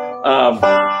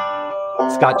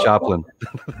 Scott Joplin.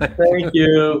 Thank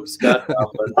you, Scott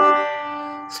Joplin.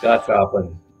 Scott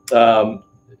Joplin.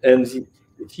 And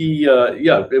he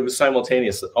it was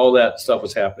simultaneous. All that stuff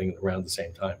was happening around the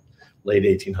same time, late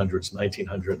 1800s,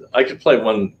 1900. I could play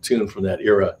one tune from that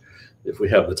era if we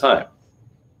have the time.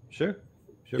 Sure.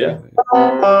 Yeah.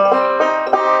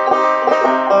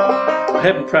 I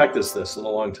haven't practiced this in a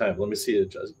long time. Let me see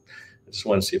it. I just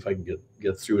want to see if I can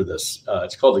get through this.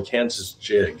 It's called the Kansas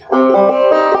Jig.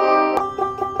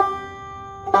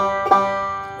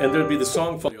 And there'd be the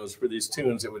song folios for these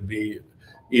tunes. It would be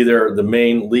either the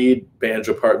main lead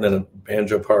banjo part and then a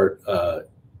banjo part, a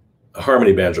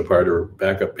harmony banjo part or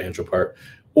backup banjo part,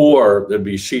 or there'd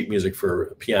be sheet music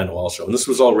for piano also. And this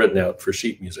was all written out for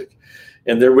sheet music.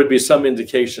 And there would be some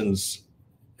indications,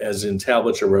 as in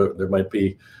tablature, there might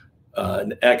be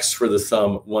an X for the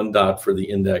thumb, 1 dot for the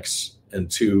index, and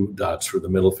 2 dots for the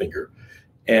middle finger.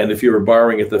 And if you were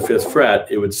borrowing at the 5th fret,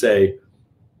 it would say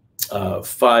 5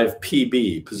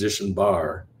 PB, position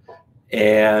bar.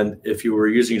 And if you were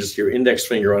using just your index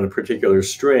finger on a particular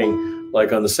string,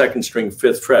 like on the 2nd string,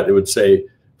 5th fret, it would say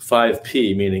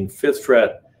 5P, meaning 5th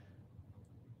fret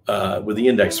with the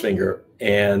index finger.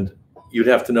 And you'd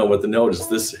have to know what the note is.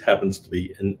 This happens to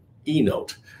be an E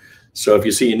note. So if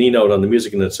you see an E note on the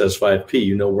music and it says 5P,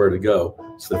 you know where to go.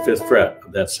 It's the 5th fret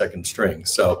of that 2nd string.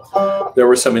 So there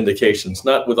were some indications,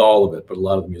 not with all of it, but a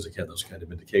lot of the music had those kind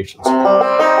of indications.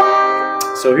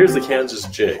 So here's the Kansas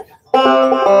Jig.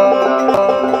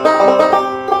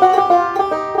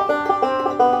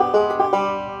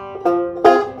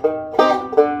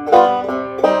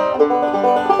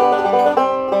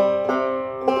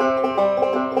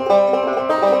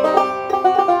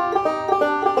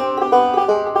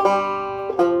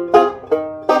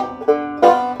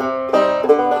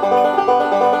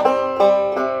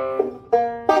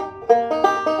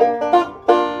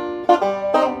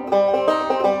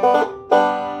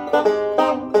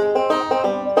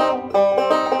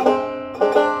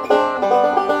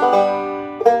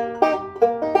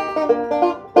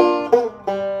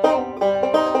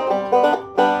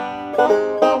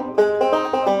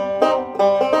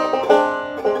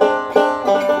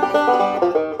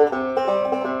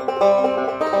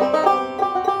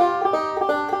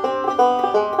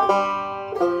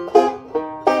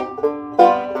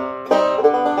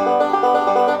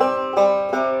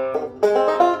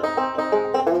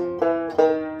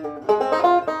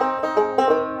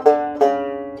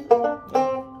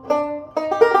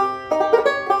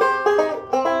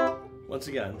 Once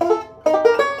again.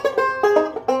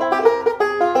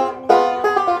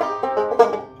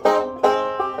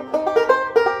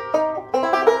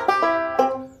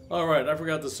 All right, I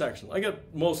forgot this section. I got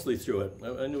mostly through it.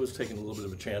 I knew it was taking a little bit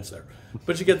of a chance there,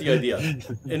 but you get the idea.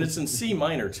 And it's in C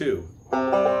minor too,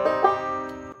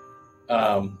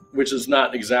 which is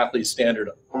not exactly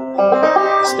standard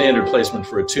placement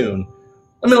for a tune.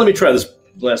 Let me try this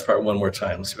last part one more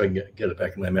time. Let's see if I can get it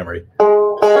back in my memory.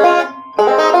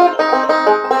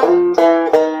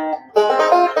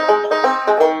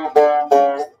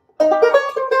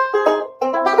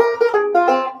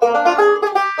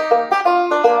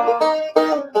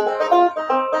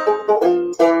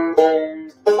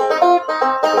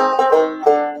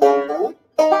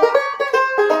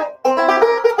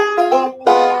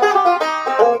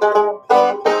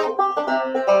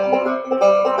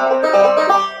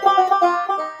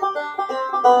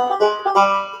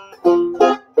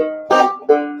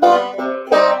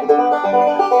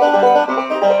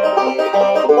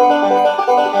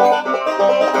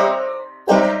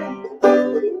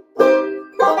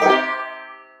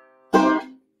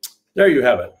 There you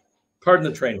have it. Pardon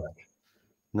the train wreck.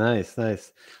 Nice,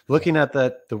 nice. Looking at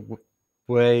that,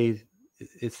 way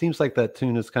it seems like that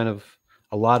tune is kind of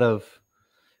a lot of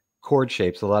chord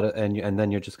shapes, a lot of, and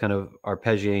then you're just kind of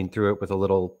arpeggiating through it with a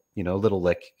little, little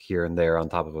lick here and there on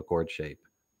top of a chord shape.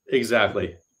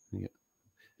 Exactly. Yeah.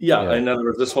 Yeah. In other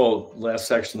words, this whole last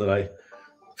section that I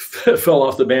fell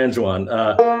off the banjo on,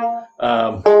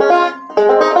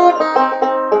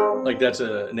 like that's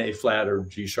an A flat or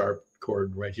G sharp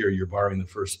chord right here. You're borrowing the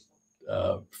first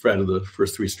fret of the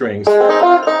first three strings.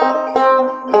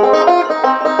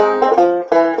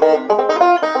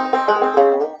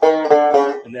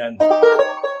 And then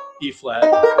E flat,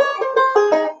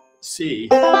 C,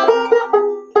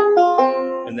 and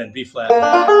then B flat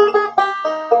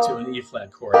to an E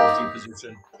flat chord in D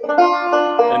position.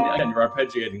 And you're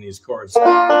arpeggiating these chords.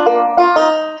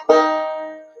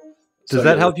 Does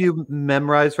that help you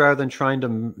memorize rather than trying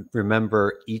to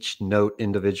remember each note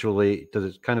individually? Does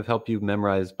it kind of help you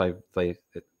memorize by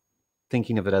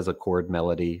thinking of it as a chord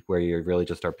melody where you're really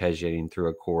just arpeggiating through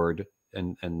a chord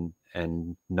and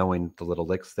knowing the little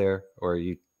licks there? Or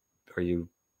are you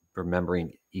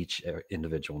remembering each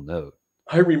individual note?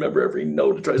 I remember every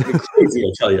note. It drives me crazy,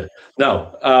 I tell you.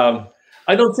 No,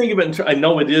 I don't think of it. I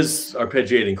know it is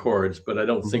arpeggiating chords, but I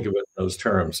don't think of it in those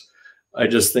terms. I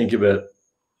just think of it,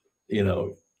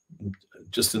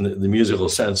 just in the musical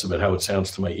sense of it, how it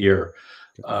sounds to my ear,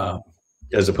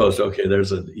 as opposed to, okay,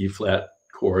 there's an E flat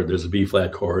chord, there's a B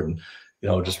flat chord, and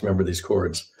just remember these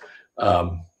chords.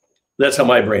 That's how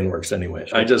my brain works anyway.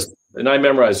 Sure. I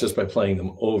memorize just by playing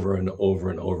them over and over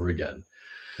and over again.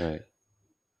 Right.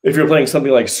 If you're playing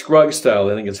something like Scruggs style,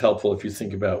 I think it's helpful if you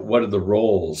think about what are the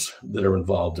roles that are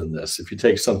involved in this. If you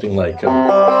take something like,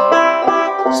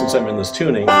 since I'm in this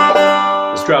tuning,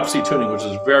 this drop C tuning, which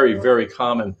is very, very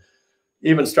common,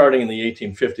 even starting in the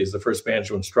 1850s, the first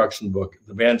banjo instruction book,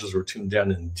 the banjos were tuned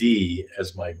down in D,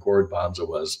 as my gourd banjo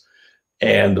was,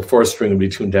 and the fourth string would be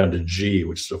tuned down to G,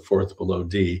 which is a fourth below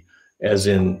D, as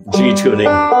in G tuning,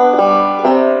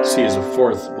 C is a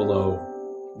fourth below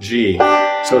G.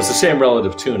 So it's the same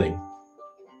relative tuning.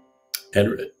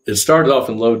 And it started off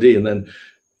in low D, and then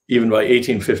even by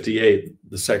 1858,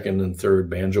 the second and third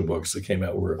banjo books that came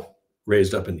out were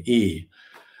raised up in E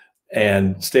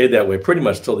and stayed that way pretty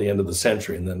much till the end of the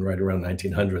century. And then right around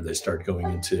 1900, they start going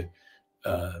into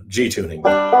G tuning.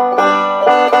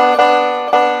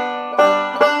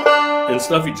 And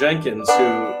Snuffy Jenkins,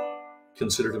 who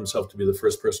considered himself to be the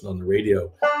first person on the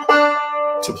radio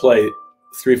to play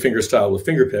three-finger style with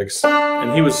finger picks,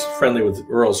 and he was friendly with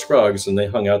Earl Scruggs, and they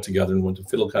hung out together and went to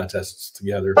fiddle contests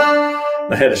together.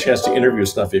 I had a chance to interview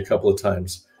Snuffy a couple of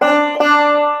times. I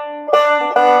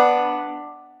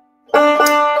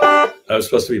was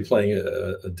supposed to be playing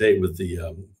a date with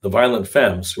the Violent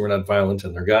Femmes, who were not violent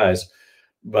and they're guys,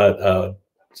 but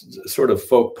sort of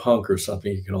folk punk or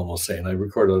something, you can almost say. And I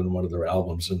recorded on one of their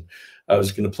albums, and I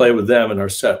was going to play with them, and our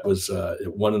set was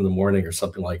at 1 in the morning or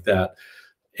something like that.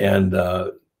 And I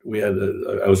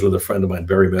was with a friend of mine,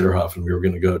 Barry Mitterhoff, and we were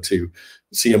going to go to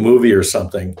see a movie or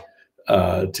something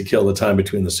to kill the time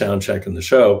between the sound check and the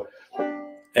show.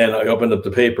 And I opened up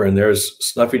the paper, and there's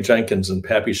Snuffy Jenkins and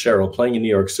Pappy Sherrill playing in New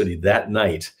York City that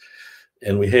night.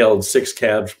 And we hailed 6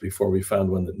 cabs before we found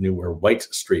one that knew where White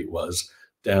Street was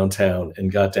downtown,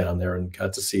 and got down there and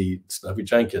got to see Snuffy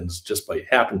Jenkins just by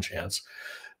happen chance.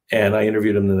 And I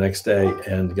interviewed him the next day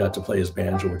and got to play his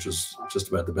banjo, which is just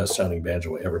about the best sounding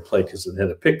banjo I ever played because it had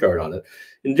a pickguard on it.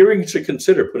 And you should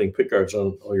consider putting pickguards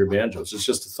on all your banjos. It's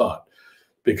just a thought.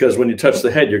 Because when you touch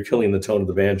the head, you're killing the tone of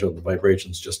the banjo, the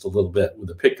vibrations just a little bit.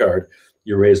 With a pickguard,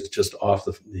 you're raised just off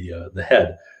the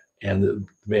head, and the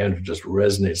banjo just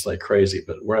resonates like crazy.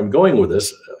 But where I'm going with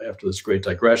this, after this great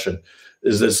digression,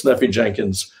 is that Snuffy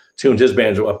Jenkins tuned his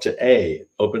banjo up to A.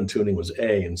 Open tuning was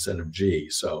A instead of G.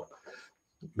 So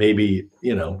maybe,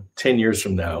 10 years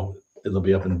from now, it'll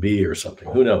be up in B or something.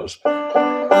 Who knows?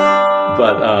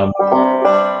 But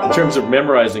in terms of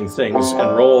memorizing things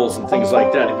and roles and things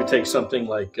like that, if you take something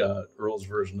like Earl's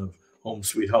version of Home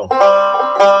Sweet Home.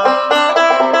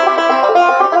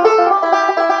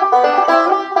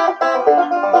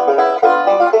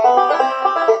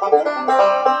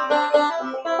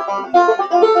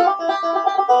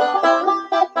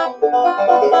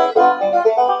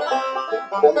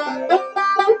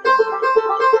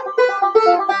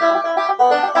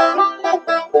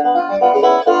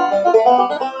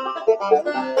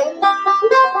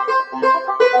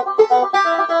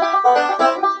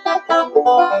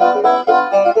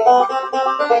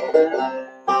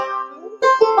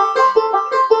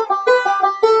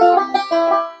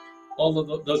 All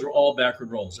of those are all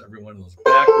backward rolls, every one of those.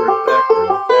 Backward, backward,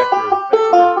 backward,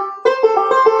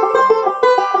 backward.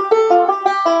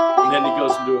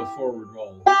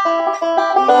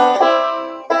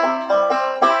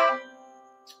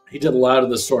 did a lot of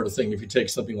this sort of thing. If you take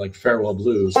something like Farewell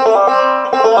Blues.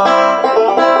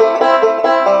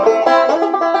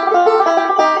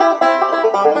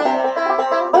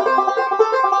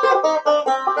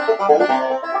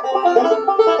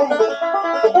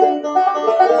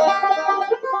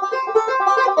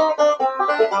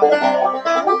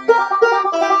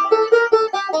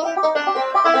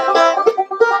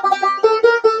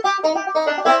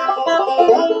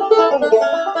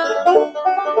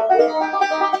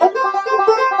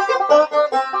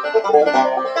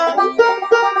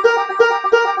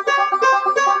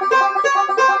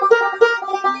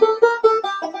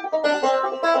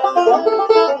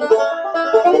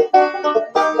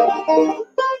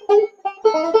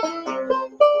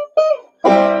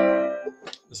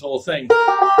 This whole thing.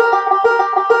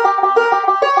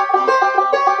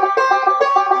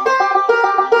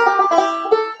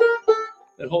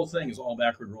 That whole thing is all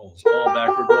backward rolls, all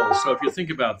backward rolls. So if you think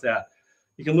about that,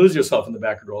 you can lose yourself in the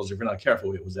backward rolls if you're not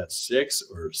careful. Was that 6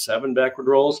 or 7 backward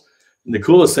rolls? And the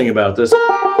coolest thing about this, that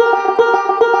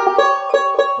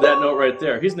note right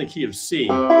there, he's in the key of C.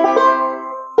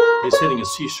 He's hitting a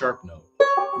C sharp note.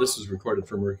 This is recorded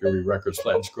for Mercury Records,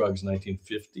 Flat and Scruggs,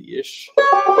 1950-ish.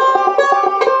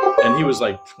 And he was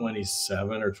like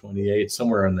 27 or 28,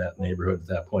 somewhere in that neighborhood at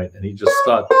that point. And he just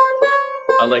thought,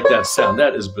 I like that sound.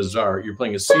 That is bizarre. You're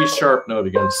playing a C sharp note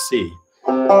against C.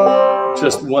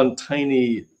 Just one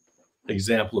tiny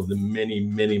example of the many,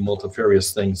 many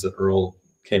multifarious things that Earl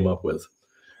came up with.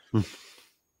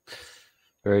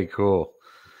 Very cool.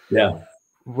 Yeah.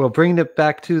 Well, bringing it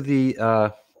back to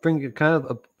the bring it kind of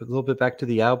a little bit back to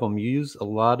the album. You use a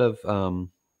lot of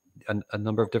a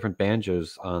number of different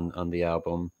banjos on the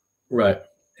album, right?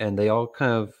 And they all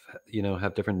kind of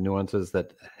have different nuances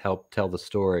that help tell the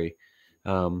story.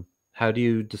 How do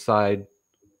you decide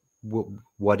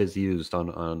what is used on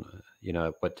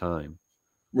at what time?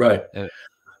 Right.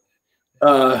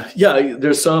 Yeah,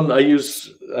 there's some. I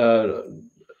use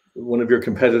one of your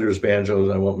competitors' banjos.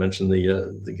 I won't mention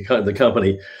the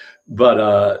company,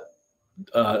 but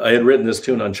I had written this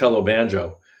tune on cello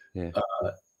banjo,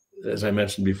 as I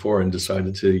mentioned before, and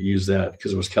decided to use that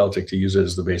because it was Celtic, to use it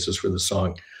as the basis for the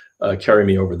song Carry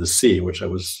Me Over the Sea, which I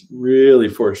was really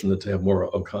fortunate to have Maura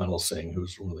O'Connell sing,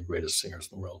 who's one of the greatest singers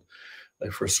in the world. I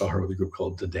first saw her with a group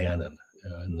called Dadan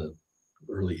in the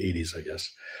early 80s, I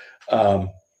guess.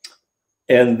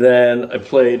 And then I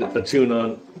played a tune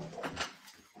on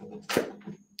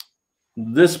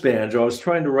this banjo. I was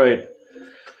trying to write,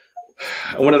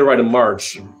 I wanted to write a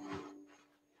march,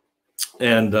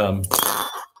 and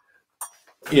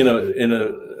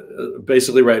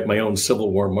basically write my own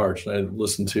Civil War march. And I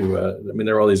listened to,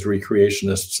 there are all these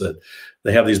recreationists that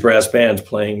they have these brass bands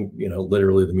playing,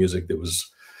 literally the music that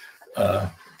was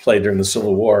played during the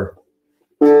Civil War.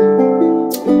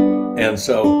 And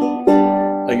so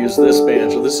I use this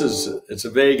banjo. It's a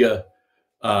Vega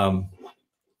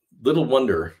Little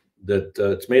Wonder that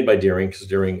it's made by Deering, because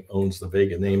Deering owns the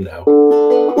Vega name now.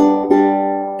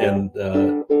 And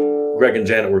Greg and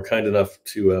Janet were kind enough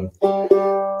to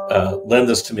lend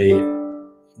this to me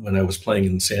when I was playing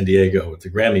in San Diego at the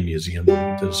Grammy Museum, did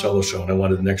a solo show, and I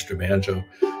wanted an extra banjo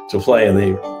to play, and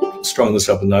they strung this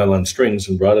up with nylon strings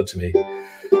and brought it to me,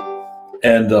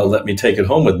 and let me take it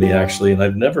home with me, actually, and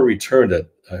I've never returned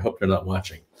it. I hope you're not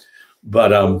watching.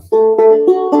 But I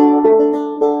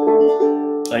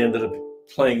ended up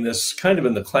playing this kind of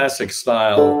in the classic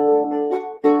style,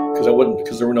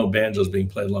 because there were no banjos being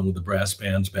played along with the brass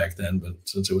bands back then, but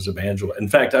since it was a banjo, in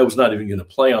fact, I was not even going to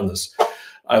play on this.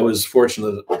 I was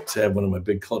fortunate to have one of my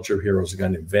big culture heroes, a guy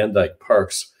named Van Dyke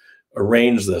Parks,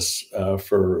 arrange this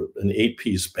for an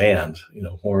 8-piece band,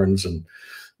 horns and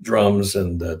drums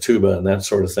and tuba and that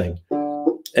sort of thing.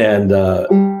 And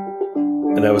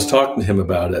I was talking to him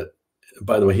about it.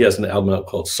 By the way, he has an album out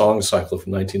called Song Cycle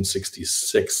from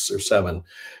 1966 or 7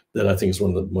 that I think is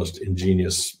one of the most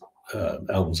ingenious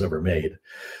albums ever made.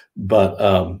 But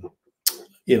I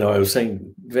was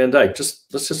saying, Van Dyke, let's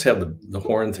just have the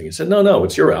horn thing. He said, no,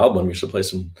 it's your album. You should play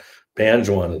some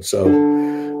banjo on it. So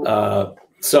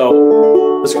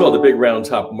let's call it the Big Round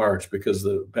Top March, because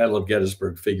the Battle of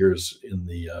Gettysburg figures in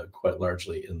quite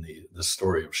largely in the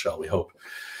story of Shall We Hope.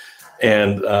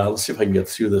 And let's see if I can get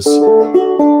through this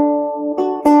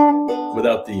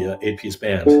without the 8-piece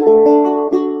band.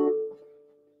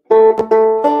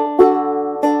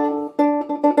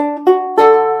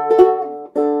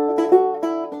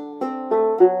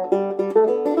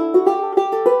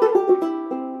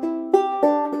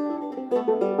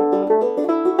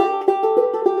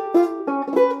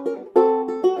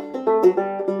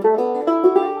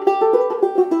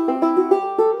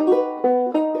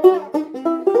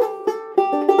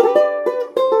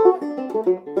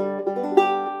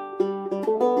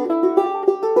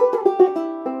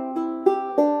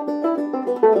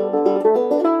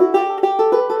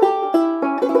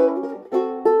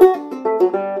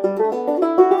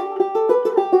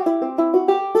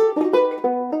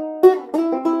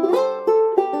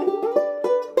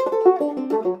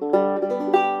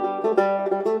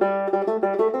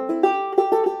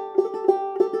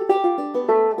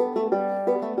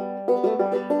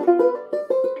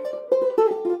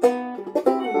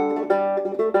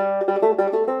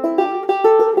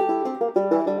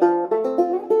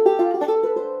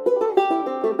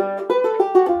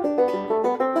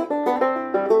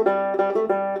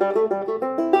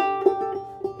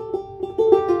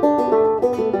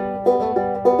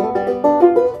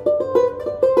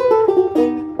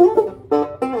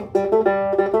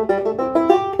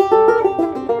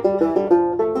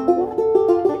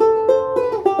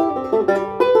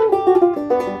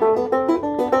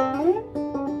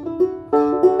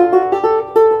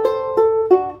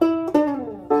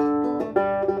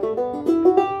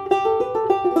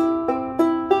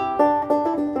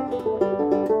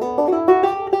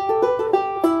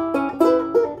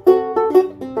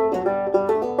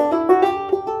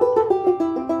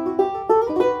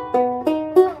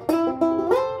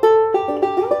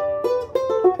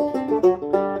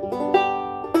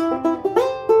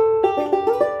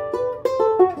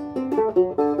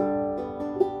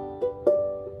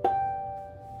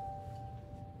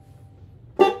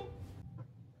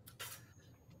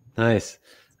 Nice.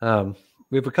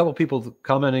 We have a couple people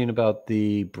commenting about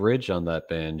the bridge on that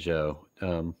banjo.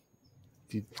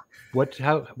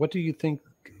 What do you think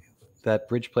that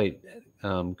bridge plate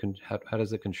how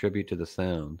does it contribute to the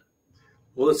sound?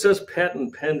 Well, it says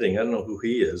patent pending. I don't know who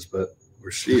he is, but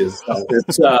or she is.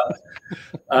 It's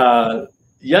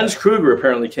Jens Kruger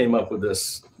apparently came up with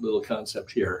this little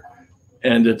concept here,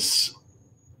 and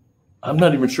I'm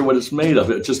not even sure what it's made of.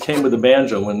 It just came with the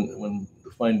banjo when the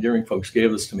Fine Deering folks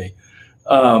gave this to me.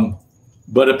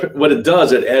 But what it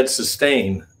does, it adds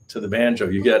sustain to the banjo.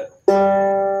 You get,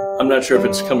 I'm not sure if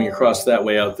it's coming across that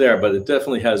way out there, but it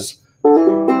definitely has a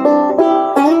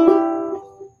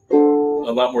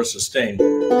lot more sustain.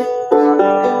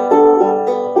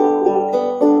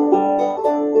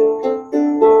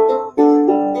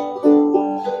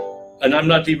 And I'm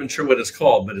not even sure what it's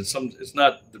called, but it's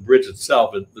not the bridge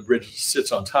itself. The bridge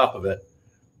sits on top of it.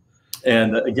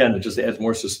 And again, it just adds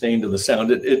more sustain to the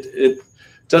sound. It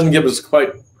doesn't give us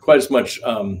quite as much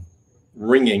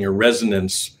ringing or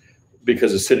resonance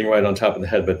because it's sitting right on top of the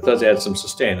head, but it does add some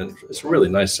sustain. And it's a really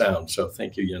nice sound. So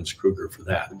thank you, Jens Kruger, for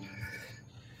that.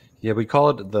 Yeah, we call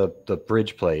it the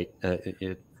bridge plate.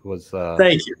 It was.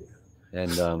 Thank you.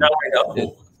 And now I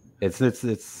know. It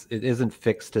isn't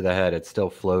fixed to the head. It's still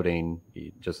floating,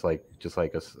 just like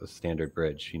a standard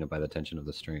bridge, by the tension of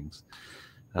the strings.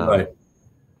 Right.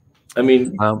 I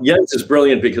mean, Jens is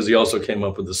brilliant because he also came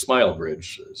up with the smile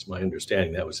bridge. It's my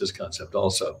understanding that was his concept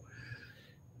also.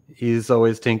 He's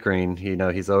always tinkering.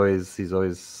 He's always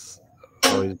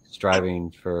striving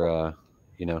for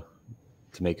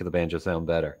to make the banjo sound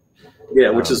better. Yeah,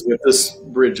 which is what this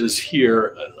bridge is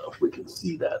here. I don't know if we can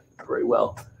see that very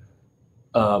well.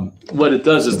 What it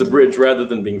does is the bridge, rather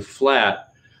than being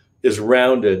flat, is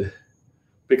rounded,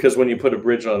 because when you put a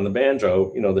bridge on the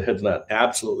banjo, the head's not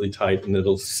absolutely tight and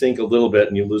it'll sink a little bit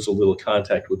and you lose a little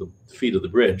contact with the feet of the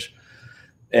bridge.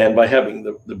 And by having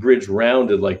the bridge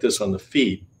rounded like this on the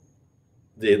feet,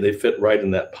 they fit right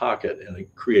in that pocket, and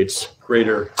it creates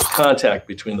greater contact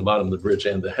between the bottom of the bridge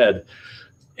and the head.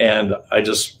 And I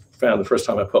just found the first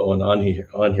time I put one on here,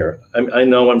 I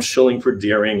know I'm shilling for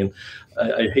Deering, and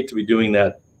I hate to be doing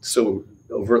that so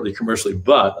overtly commercially,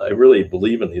 but I really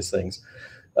believe in these things.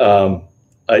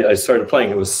 I started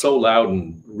playing. It was so loud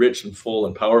and rich and full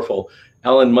and powerful.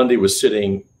 Alan Mundy was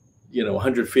sitting,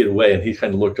 100 feet away, and he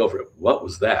kind of looked over it. What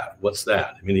was that? What's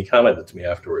that? I mean, he commented to me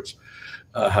afterwards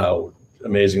how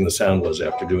amazing the sound was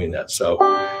after doing that. So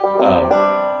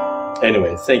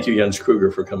anyway, thank you, Jens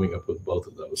Kruger, for coming up with both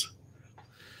of those.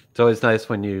 It's always nice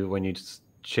when you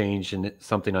change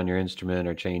something on your instrument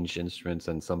or change instruments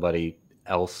and somebody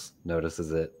else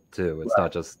notices it too. It's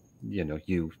not just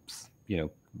you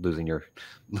losing your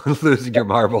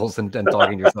marbles and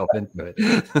talking yourself into it.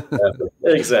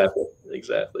 Exactly.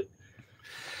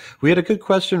 We had a good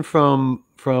question from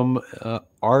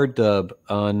R-Dub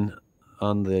on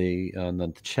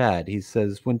the chat. He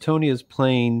says, when Tony is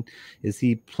playing, is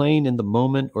he playing in the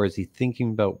moment or is he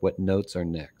thinking about what notes are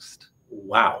next?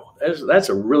 Wow, that's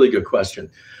a really good question.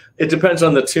 It depends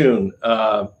on the tune.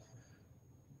 A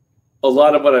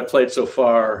lot of what I've played so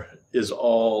far is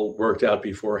all worked out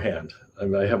beforehand.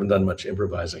 I haven't done much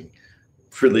improvising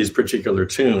for these particular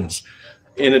tunes.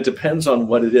 And it depends on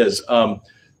what it is. A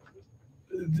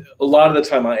lot of the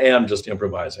time I am just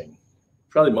improvising.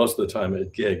 Probably most of the time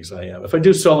at gigs I am. If I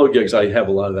do solo gigs, I have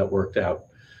a lot of that worked out.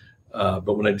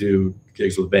 But when I do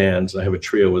gigs with bands, I have a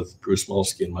trio with Bruce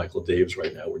Molsky and Michael Daves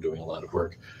right now. We're doing a lot of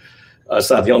work. It's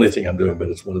not the only thing I'm doing, but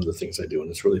it's one of the things I do, and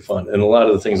it's really fun. And a lot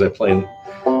of the things I play, if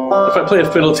I play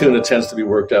a fiddle tune, it tends to be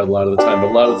worked out a lot of the time, but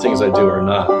a lot of the things I do are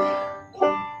not.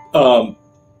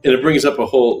 And it brings up a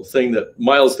whole thing that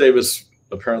Miles Davis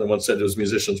apparently once said to his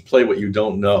musicians, play what you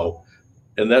don't know.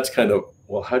 And that's kind of,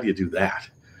 well, how do you do that?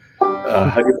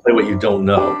 How do you play what you don't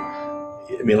know?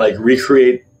 I mean, like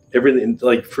recreate everything,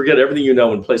 like forget everything you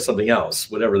know and play something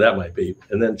else, whatever that might be.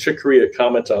 And then Chick Corea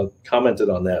commented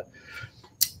on that.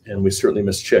 And we certainly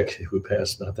miss Chick, who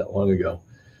passed not that long ago.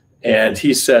 And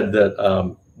he said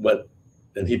that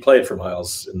and he played for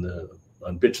Miles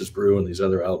on Bitches Brew and these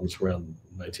other albums around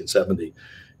 1970.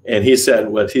 And he said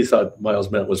what he thought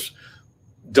Miles meant was,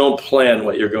 don't plan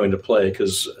what you're going to play,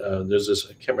 because there's this,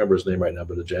 I can't remember his name right now,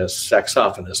 but a jazz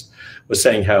saxophonist was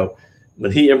saying how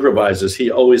when he improvises,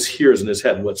 he always hears in his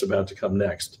head what's about to come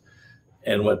next.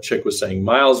 And what Chick was saying,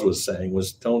 Miles was saying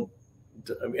was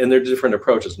and they're different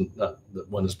approaches, not that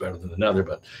one is better than another,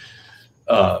 but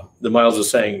the Miles was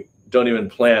saying, don't even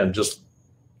plan, just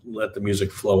let the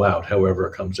music flow out however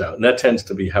it comes out. And that tends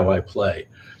to be how I play.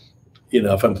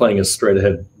 If I'm playing a straight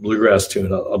ahead bluegrass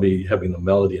tune, I'll be having the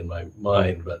melody in my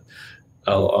mind, but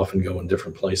I'll often go in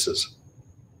different places.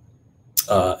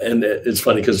 And it's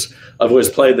funny because I've always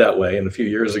played that way. And a few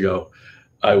years ago,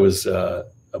 I was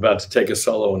about to take a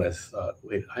solo, and I thought,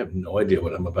 wait, I have no idea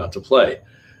what I'm about to play.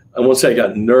 I won't say I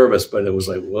got nervous, but it was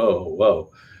like, whoa,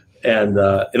 whoa. And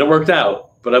it worked out.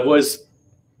 But I've always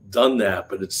done that,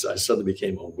 but I suddenly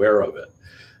became aware of it.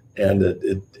 And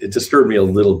it disturbed me a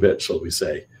little bit, shall we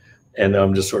say. And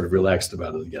I'm just sort of relaxed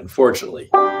about it again, fortunately.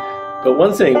 But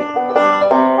one thing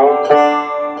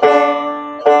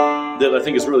that I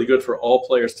think is really good for all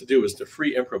players to do is to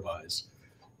free improvise.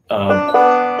 And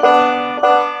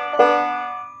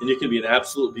you can be an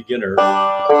absolute beginner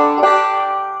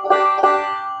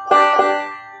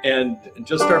and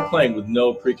just start playing with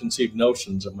no preconceived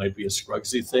notions. It might be a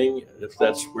Scruggsy thing, if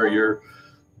that's where your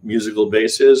musical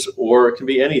base is, or it can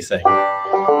be anything.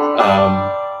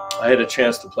 I had a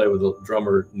chance to play with a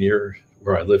drummer near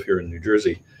where I live here in New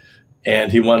Jersey,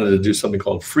 and he wanted to do something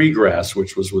called free grass,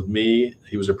 which was with me.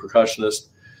 He was a percussionist,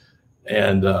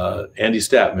 and Andy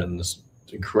Statman, this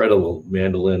incredible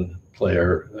mandolin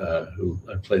player who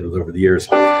I played with over the years.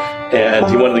 And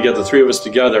he wanted to get the three of us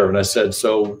together. And I said,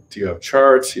 so do you have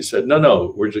charts? He said,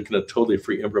 no, we're just going to totally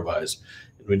free improvise.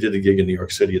 And we did a gig in New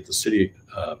York City at the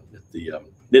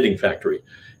Knitting Factory.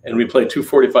 And we played 2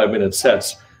 45-minute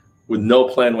sets with no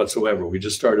plan whatsoever. We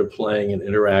just started playing and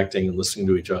interacting and listening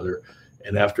to each other.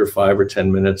 And after 5 or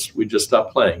 10 minutes, we just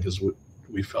stopped playing because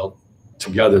we felt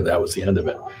together that was the end of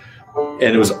it. And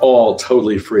it was all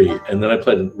totally free. And then I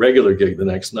played a regular gig the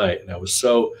next night, and I was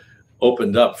so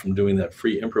opened up from doing that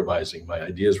free improvising. My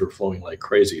ideas were flowing like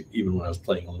crazy, even when I was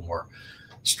playing a little more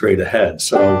straight ahead.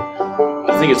 So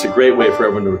I think it's a great way for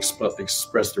everyone to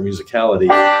express their musicality.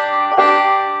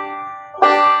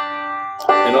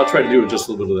 And I'll try to do just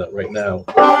a little bit of that right now.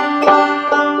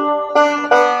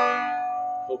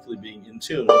 Hopefully being in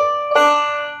tune.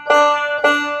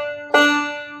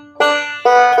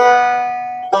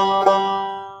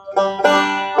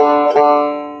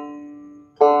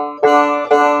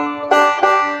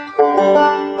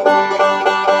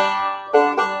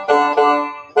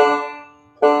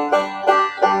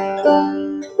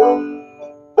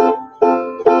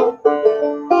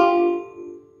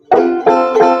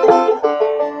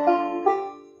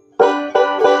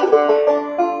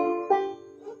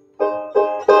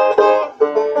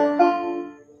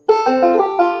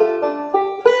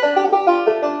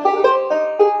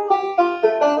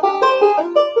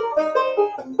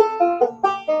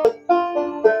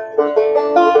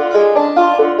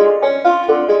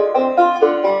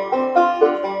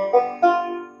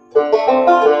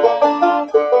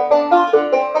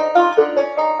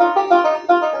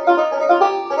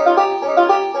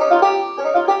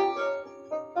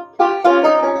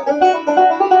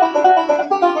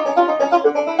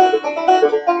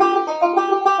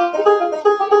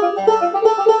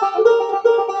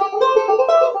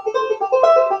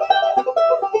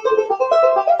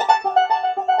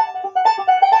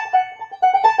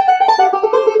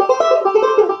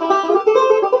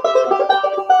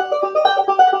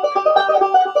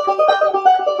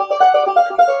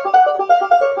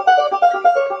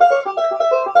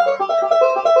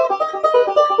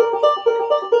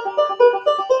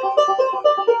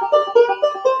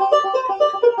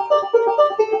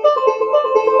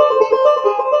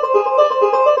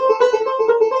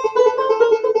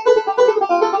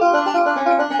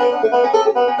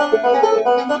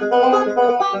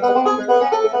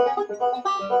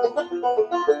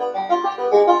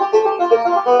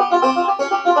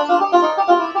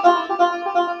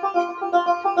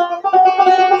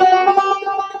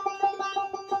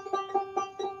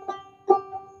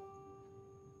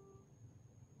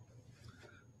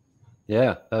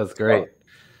 Yeah, that was great.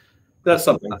 That's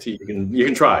something you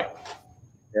can try.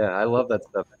 Yeah, I love that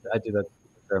stuff. I do that a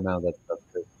fair amount of that stuff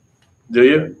too. Do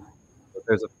you? But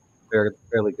there's a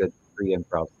fairly good free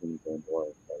improv scene going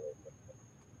on.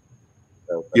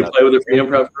 So, you play with a free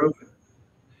improv group?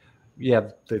 Yeah,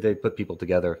 they put people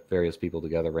together, various people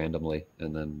together randomly,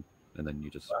 and then you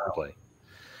just play.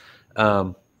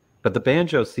 But the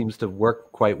banjo seems to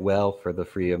work quite well for the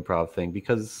free improv thing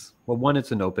because, well, one,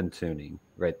 it's an open tuning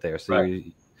right there. So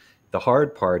the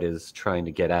hard part is trying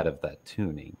to get out of that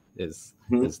tuning, is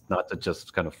not to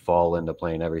just kind of fall into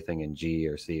playing everything in G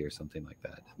or C or something like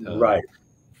that. Right.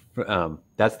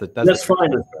 That's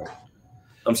fine.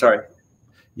 I'm sorry.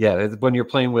 Yeah, when you're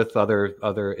playing with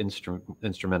other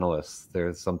instrumentalists,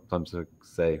 there's sometimes they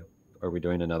say, "Are we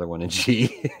doing another one in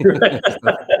G?"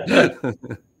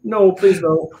 No, please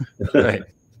no. Right.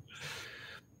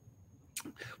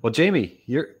 Well, Jamie,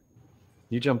 you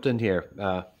jumped in here.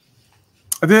 I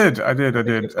did. I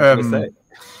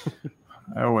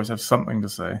always have something to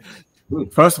say.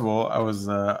 First of all, I was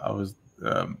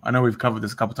I know we've covered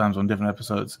this a couple times on different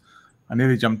episodes. I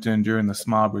nearly jumped in during the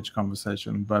Smile Bridge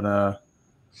conversation, but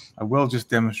I will just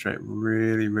demonstrate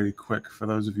really, really quick for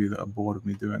those of you that are bored of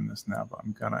me doing this now, but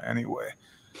I'm gonna anyway.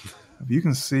 If you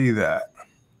can see that,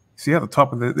 see at the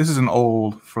top of this is an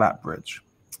old flat bridge.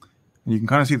 And you can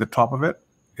kind of see the top of it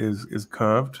is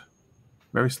curved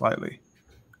very slightly.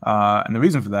 And the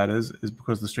reason for that is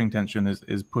because the string tension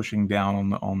is pushing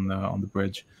down on the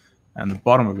bridge, and the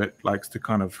bottom of it likes to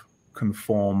kind of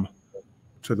conform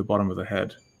to the bottom of the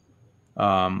head.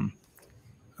 I'm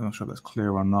not sure if that's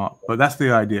clear or not, but that's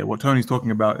the idea. What Tony's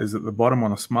talking about is that the bottom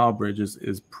on a Smile Bridge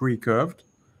is pre-curved,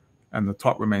 and the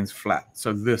top remains flat.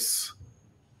 So this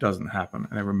doesn't happen,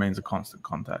 and it remains a constant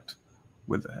contact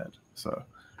with the head. So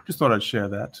just thought I'd share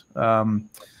that.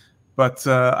 But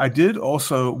I did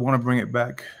also want to bring it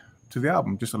back to the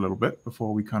album just a little bit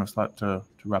before we kind of start to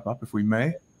wrap up, if we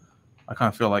may. I kind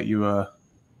of feel like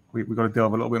we got to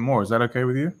delve a little bit more. Is that okay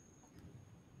with you?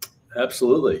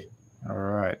 Absolutely. All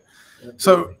right. Absolutely.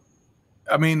 So,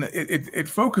 I mean, it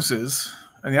focuses,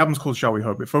 and the album's called Shall We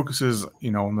Hope. It focuses,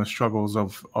 on the struggles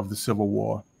of the Civil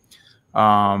War.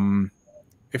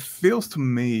 It feels to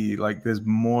me like there's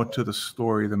more to the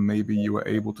story than maybe you were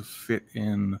able to fit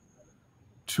in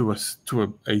to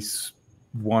a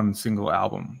one single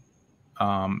album.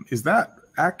 Is that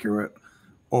accurate?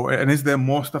 And is there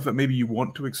more stuff that maybe you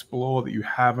want to explore that you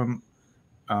haven't?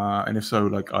 And if so,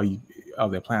 like, are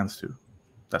there plans to?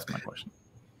 That's my question.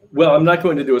 Well, I'm not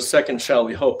going to do a second Shall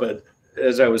We Hope, but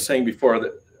as I was saying before,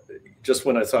 that just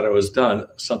when I thought I was done,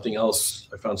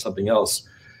 I found something else.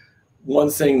 One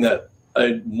thing that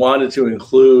I wanted to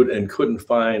include and couldn't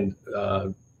find,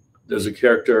 there's a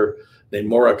character named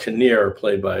Maura Kinnear,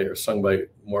 sung by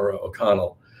Maura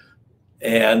O'Connell.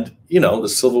 And, the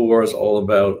Civil War is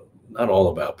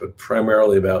but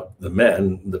primarily about the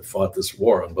men that fought this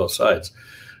war on both sides.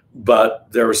 But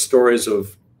there are stories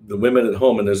of the women at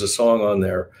home, and there's a song on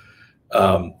there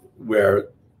where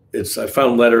I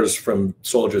found letters from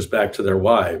soldiers back to their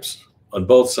wives on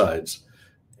both sides.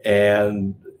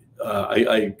 And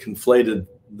I conflated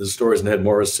the stories and had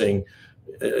Maura sing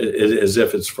it as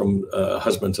if it's from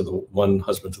husband to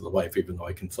the wife, even though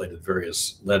I conflated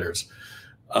various letters.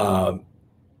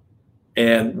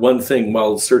 And one thing,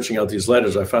 while searching out these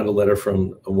letters, I found a letter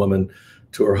from a woman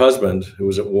to her husband who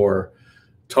was at war,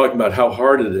 talking about how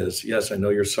hard it is. Yes, I know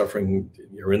you're suffering,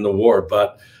 you're in the war,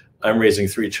 but I'm raising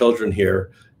 3 children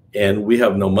here, and we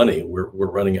have no money. We're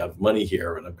running out of money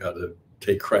here, and I've got to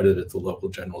take credit at the local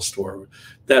general store.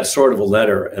 That sort of a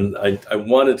letter, and I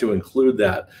wanted to include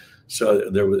that, so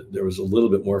there was a little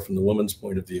bit more from the woman's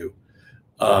point of view.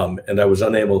 And I was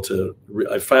unable to.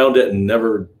 I found it and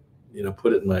never,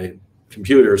 put it in my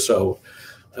computer. So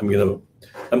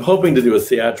I'm hoping to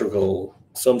do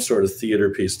some sort of theater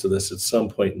piece to this at some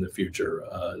point in the future.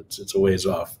 It's a ways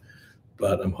off,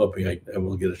 but I'm hoping I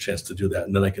will get a chance to do that,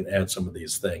 and then I can add some of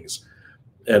these things.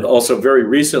 And also, very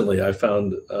recently, I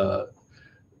found,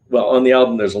 on the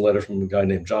album, there's a letter from a guy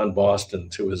named John Boston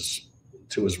to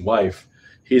his wife.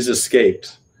 He's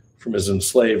escaped from his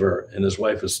enslaver, and his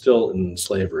wife is still in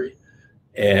slavery.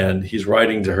 And he's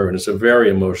writing to her, and it's a very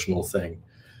emotional thing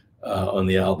on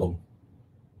the album.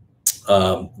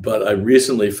 But I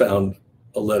recently found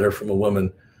a letter from a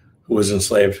woman who was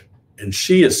enslaved, and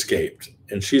she escaped,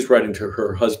 and she's writing to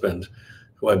her husband,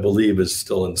 who I believe is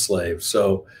still enslaved.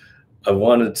 So I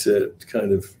wanted to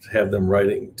kind of have them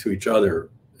writing to each other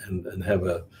and have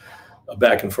a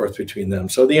back and forth between them.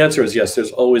 So the answer is yes,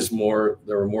 there's always more.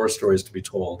 There are more stories to be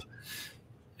told.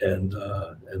 And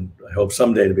I hope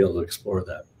someday to be able to explore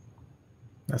that.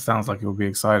 That sounds like it will be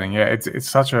exciting. Yeah, it's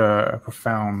such a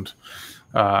profound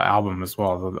album as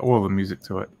well. All the music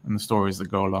to it and the stories that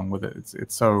go along with it.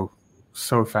 It's so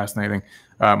fascinating.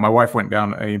 My wife went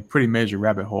down a pretty major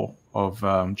rabbit hole of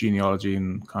genealogy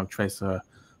and kind of traced her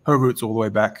roots all the way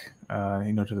back,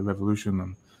 to the Revolution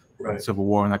and right. Civil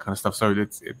War and that kind of stuff. So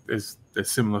there's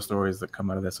similar stories that come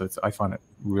out of there. So I find it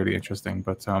really interesting.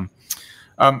 But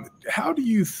how do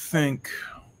you think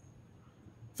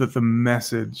that the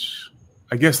message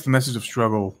of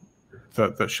struggle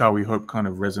that Shall We Hope kind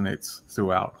of resonates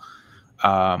throughout,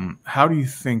 how do you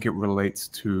think it relates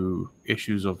to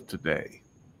issues of today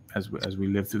as we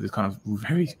live through this kind of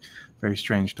very, very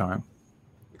strange time?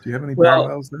 Do you have any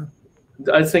parallels there?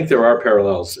 I think there are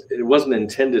parallels. It wasn't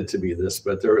intended to be this,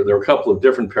 but there are a couple of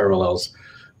different parallels.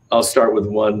 I'll start with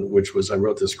one, which was I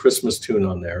wrote this Christmas tune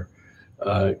on there.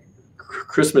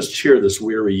 Christmas cheer this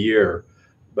weary year,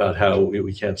 about how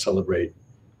we can't celebrate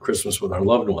Christmas with our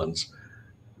loved ones,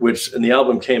 and the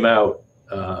album came out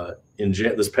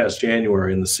this past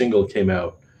January, and the single came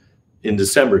out in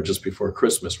December, just before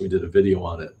Christmas. We did a video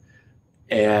on it.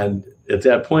 And at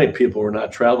that point, people were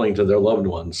not traveling to their loved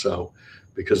ones, so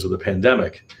because of the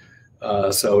pandemic.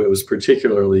 So it was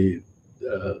particularly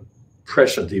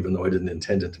prescient, even though I didn't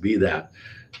intend it to be that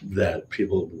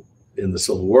people in the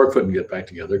Civil War couldn't get back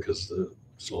together because the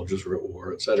soldiers were at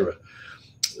war, et cetera.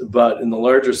 But in the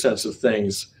larger sense of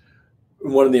things,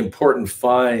 one of the important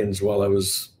finds while I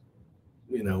was,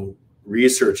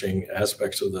 researching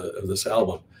aspects of this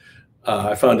album,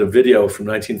 I found a video from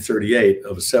 1938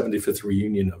 of a 75th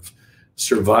reunion of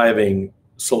surviving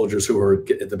soldiers who were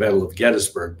at the Battle of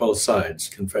Gettysburg, both sides,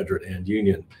 Confederate and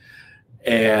Union.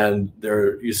 And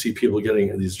there you see people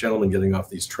these gentlemen getting off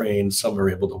these trains. Some are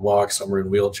able to walk, some are in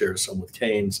wheelchairs, some with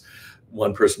canes.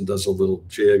 One person does a little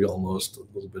jig, almost a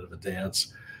little bit of a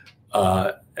dance.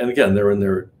 And again, they're in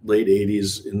their late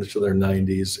 80s into their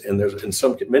 90s. And there's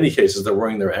many cases, they're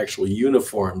wearing their actual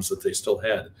uniforms that they still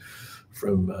had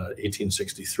from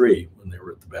 1863 when they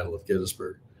were at the Battle of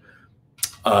Gettysburg.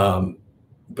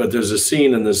 But there's a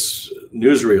scene in this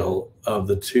newsreel of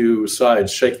the two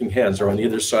sides shaking hands. They're on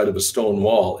either side of a stone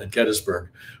wall at Gettysburg,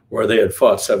 where they had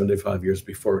fought 75 years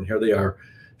before. And here they are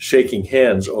shaking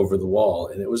hands over the wall.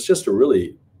 And it was just a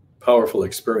really powerful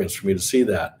experience for me to see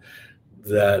that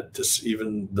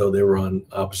even though they were on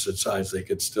opposite sides, they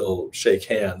could still shake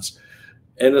hands.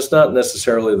 And it's not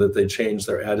necessarily that they changed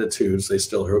their attitudes. They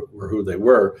still were who they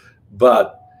were,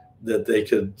 but that they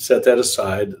could set that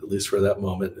aside, at least for that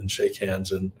moment, and shake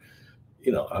hands. And,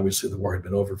 obviously the war had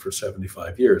been over for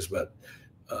 75 years, but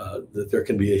that there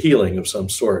can be a healing of some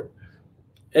sort.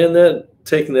 And then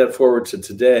taking that forward to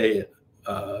today,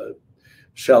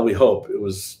 shall we hope? It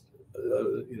was,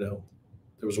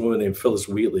 there was a woman named Phyllis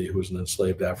Wheatley, who was an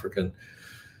enslaved African,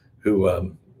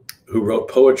 who wrote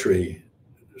poetry.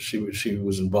 She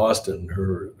was in Boston.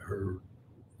 Her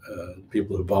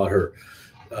people who bought her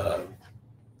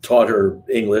taught her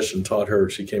English and taught her.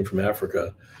 She came from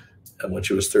Africa, and when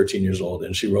she was 13 years old,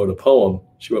 and she wrote a poem.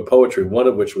 She wrote poetry, one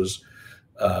of which was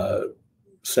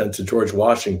sent to George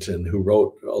Washington, who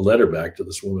wrote a letter back to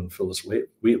this woman, Phyllis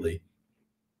Wheatley.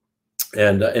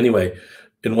 And anyway,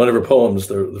 in one of her poems,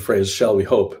 the phrase "shall we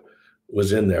hope"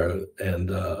 was in there,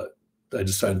 and I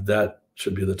decided that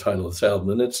should be the title of this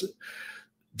album. And it's,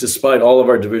 despite all of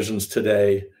our divisions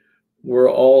today,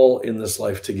 we're all in this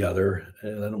life together.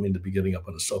 And I don't mean to be getting up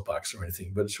on a soapbox or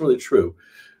anything, but it's really true.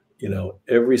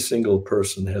 Every single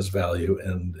person has value,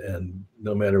 and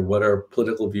no matter what our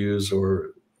political views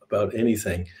or about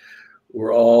anything,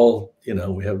 we're all,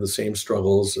 we have the same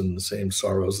struggles and the same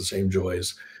sorrows, the same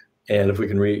joys. And if we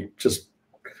can just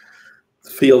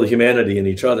feel the humanity in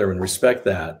each other and respect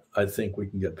that, I think we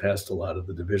can get past a lot of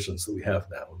the divisions that we have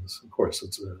now. And this, of course,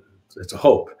 it's a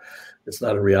hope. It's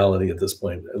not a reality at this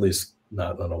point, at least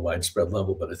not on a widespread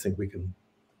level. But I think we can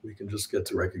just get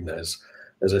to recognize,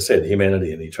 as I say, the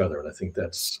humanity in each other. And I think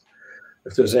that's,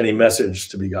 if there's any message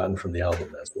to be gotten from the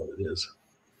album, that's what it is.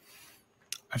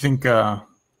 I think I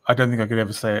don't think I could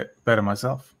ever say it better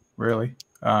myself, really.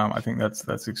 I think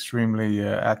that's extremely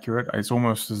accurate. It's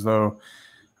almost as though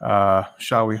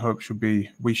shall we hope should be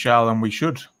we shall and we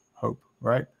should hope,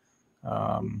 right?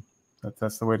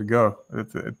 That's the way to go.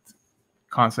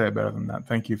 Can't say it better than that.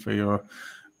 Thank you for your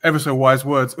ever so wise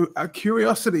words. Out of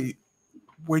curiosity,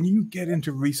 when you get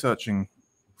into researching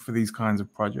for these kinds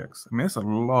of projects, I mean, there's a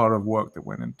lot of work that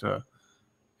went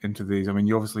into these. I mean,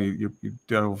 you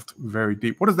delved very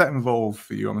deep. What does that involve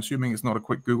for you? I'm assuming it's not a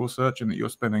quick Google search, and that you're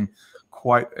spending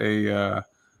quite a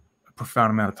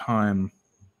profound amount of time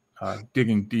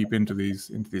digging deep into these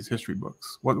history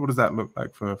books. What does that look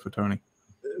like for Tony?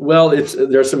 Well,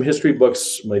 there are some history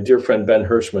books. My dear friend Ben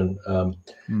Hirschman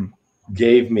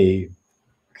gave me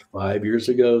 6 years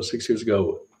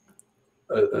ago,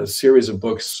 a series of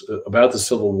books about the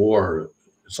Civil War.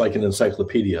 It's like an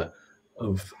encyclopedia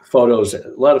of photos,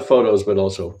 a lot of photos, but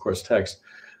also, of course, text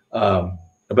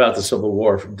about the Civil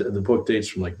War. The book dates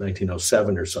from like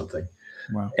 1907 or something.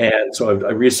 Wow. And so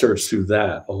I researched through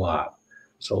that a lot.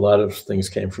 So a lot of things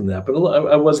came from that. But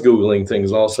I was Googling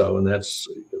things also, and that's,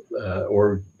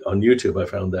 or on YouTube, I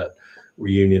found that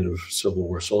reunion of Civil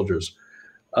War soldiers.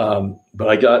 But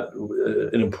I got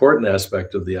an important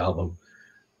aspect of the album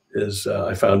is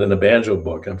I found in a Banjo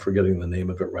book. I'm forgetting the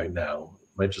name of it right now.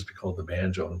 It might just be called the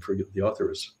Banjo, and forget the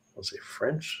author is, I'll say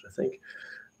French, I think.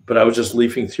 But I was just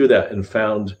leafing through that and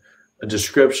found a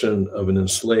description of an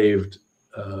enslaved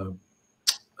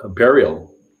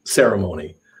burial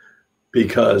ceremony,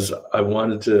 because I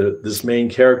wanted to, this main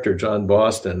character, John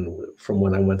Boston, from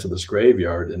when I went to this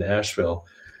graveyard in Asheville,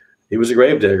 he was a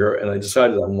gravedigger, and I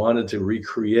decided I wanted to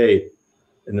recreate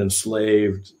an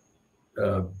enslaved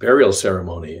burial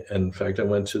ceremony. And in fact, I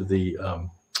went to the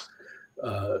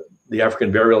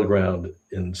African burial ground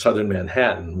in southern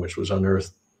Manhattan, which was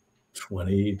unearthed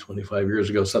 20, 25 years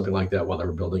ago, something like that, while they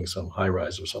were building some high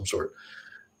rise of some sort.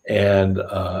 And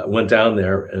went down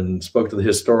there and spoke to the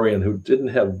historian, who didn't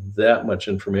have that much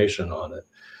information on it.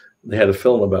 They had a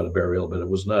film about a burial, but it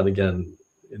was not, again,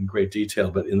 in great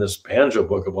detail. But in this Banjo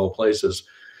book, of all places,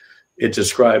 it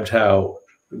described how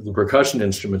the percussion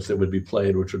instruments that would be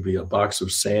played, which would be a box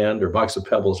of sand, or box of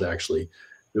pebbles, actually,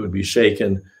 that would be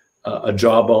shaken, a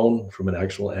jawbone from an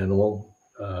actual animal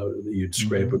that you'd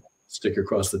scrape, stick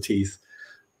across the teeth,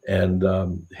 and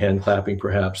hand clapping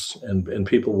perhaps, and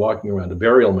people walking around a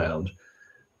burial mound.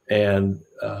 And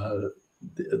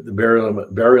the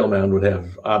burial mound would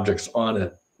have objects on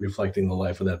it reflecting the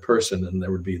life of that person, and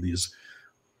there would be these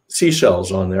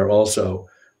seashells on there also,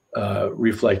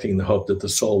 reflecting the hope that the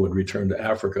soul would return to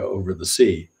Africa over the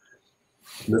sea.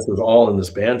 And this was all in this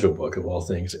Banjo book, of all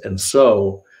things. And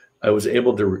so I was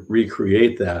able to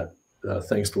recreate that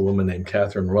thanks to a woman named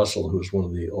Catherine Russell, who's one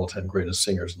of the all-time greatest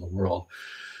singers in the world,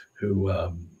 who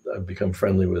I've become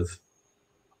friendly with.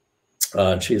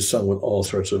 She's sung with all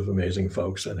sorts of amazing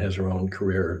folks and has her own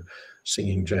career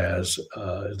singing jazz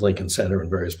at Lincoln Center and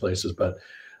various places. But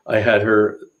I had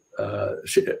her,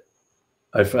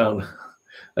 I found,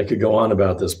 I could go on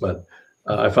about this, but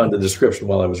I found a description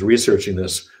while I was researching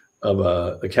this of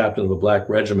a captain of a black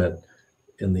regiment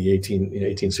in the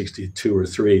 1862 or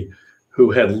 3, who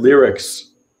had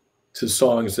lyrics to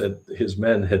songs that his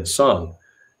men had sung.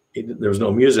 There was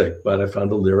no music, but I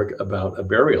found a lyric about a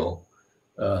burial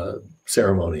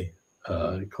ceremony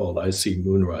called "I See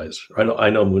Moonrise." I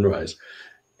know Moonrise,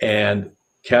 and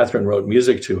Catherine wrote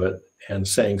music to it and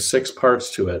sang 6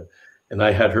 parts to it, and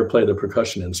I had her play the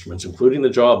percussion instruments, including the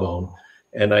jawbone,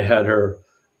 and I had her.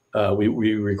 We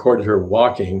recorded her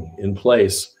walking in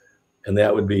place, and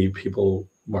that would be people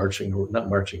marching, or not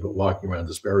marching, but walking around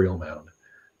this burial mound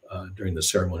during the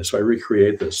ceremony. So I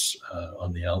recreate this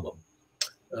on the album,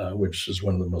 which is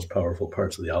one of the most powerful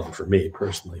parts of the album for me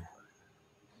personally.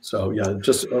 So yeah,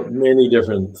 just many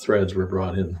different threads were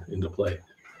brought into play.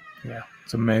 Yeah,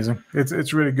 it's amazing.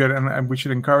 It's really good, and we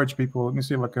should encourage people. Let me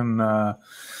see if I can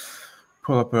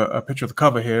pull up a picture of the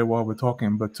cover here while we're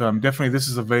talking. But definitely, this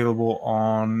is available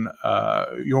on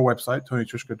your website,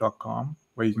 tonytrischka.com,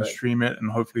 where you can stream it and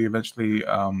hopefully eventually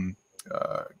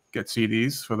get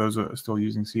CDs for those who are still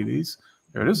using CDs.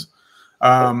 There it is.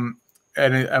 And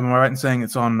am I right in saying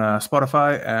it's on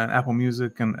Spotify and Apple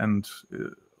Music and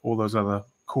all those other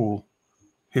cool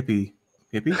hip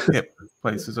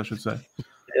places, I should say?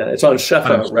 Yeah, it's on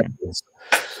Shefa Records,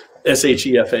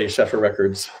 SHEFA, Shefa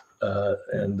Records.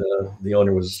 And the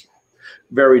owner was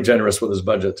very generous with his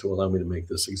budget to allow me to make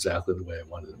this exactly the way I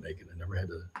wanted to make it. I never had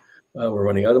to, we're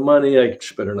running out of money, I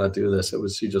better not do this.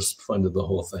 He just funded the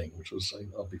whole thing, which was,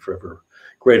 I'll be forever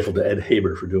grateful to Ed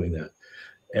Haber for doing that.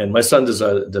 And my son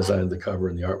designed the cover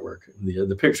and the artwork.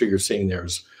 The picture you're seeing there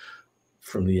is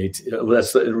from it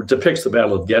depicts the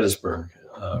Battle of Gettysburg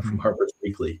from Harper's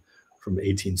Weekly from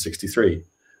 1863.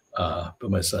 But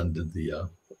my son did the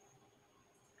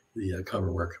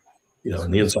cover work,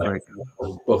 and the inside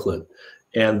booklet.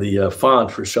 And the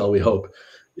font for "Shall We Hope"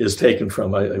 is taken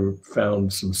from, I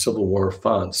found some Civil War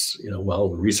fonts,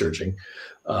 while researching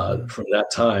from that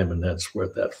time, and that's where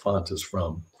that font is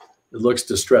from. It looks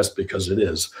distressed because it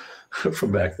is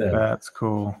from back then. That's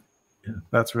cool. Yeah.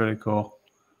 That's really cool.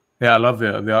 Yeah, I love the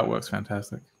artwork's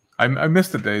fantastic. I miss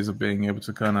the days of being able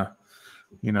to kind of,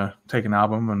 take an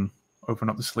album and open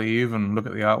up the sleeve and look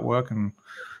at the artwork, and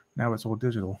now it's all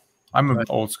digital. I'm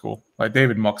old school. Like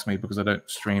David mocks me because I don't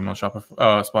stream on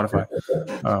Spotify.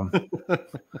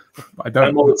 I don't.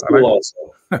 I'm old school also.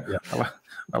 Yeah.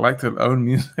 I like to own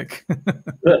music.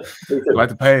 I like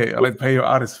to pay your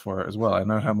artists for it as well. I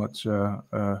know how much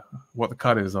what the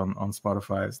cut is on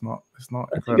Spotify. It's not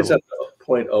I think it's at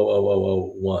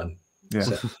 0.00001. Yeah,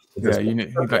 so yeah. You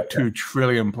need like 2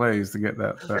 trillion plays to get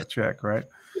that check, right?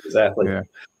 Exactly. Yeah.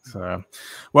 So,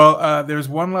 well, there's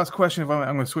one last question. If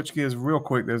I'm going to switch gears real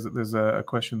quick. There's a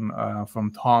question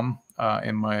from Tom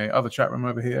in my other chat room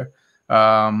over here.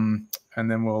 And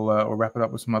then we'll wrap it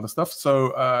up with some other stuff.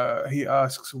 So he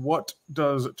asks, what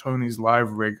does Tony's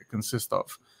live rig consist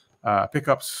of?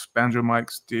 Pickups, banjo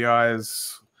mics,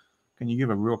 DIs. Can you give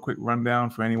a real quick rundown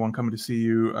for anyone coming to see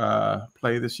you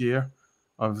play this year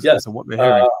of what they're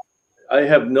hearing? I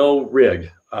have no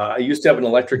rig. I used to have an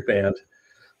electric band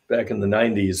back in the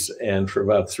 90s, and for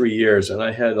about 3 years, and I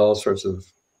had all sorts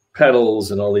of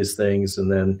pedals and all these things,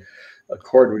 and then a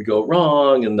chord would go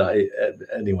wrong, and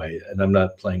anyway, and I'm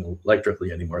not playing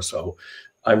electrically anymore, so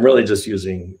I'm really just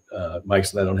using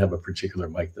mics, and I don't have a particular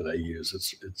mic that I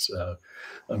use.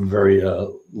 I'm very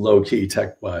low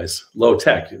tech, I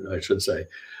should say.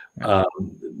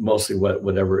 mostly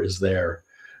whatever is there.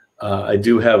 I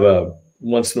do have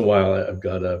once in a while I've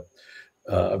got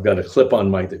a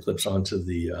clip-on mic that clips onto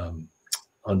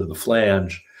the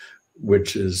flange,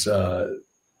 which is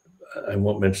I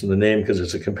won't mention the name because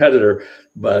it's a competitor,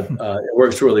 but it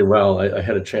works really well. I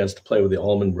had a chance to play with the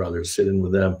Allman Brothers, sit in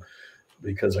with them,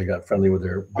 because I got friendly with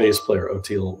their bass player,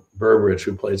 Oteil Burbridge,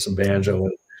 who played some banjo,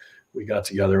 and we got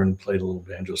together and played a little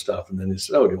banjo stuff. And then he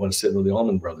said, "Oh, do you want to sit in with the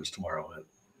Allman Brothers tomorrow?" And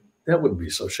that wouldn't be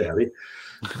so shabby.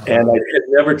 And I had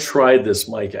never tried this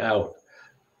mic out.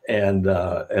 And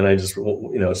I just,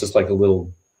 it's just like a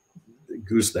little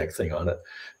gooseneck thing on it.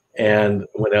 And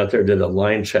went out there, did a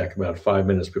line check about 5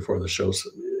 minutes before the show,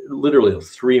 literally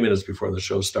 3 minutes before the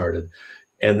show started.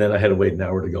 And then I had to wait an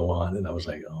hour to go on. And I was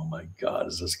like, oh my God,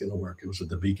 is this going to work? It was at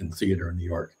the Beacon Theater in New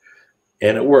York.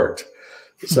 And it worked.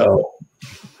 So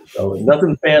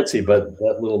nothing fancy, but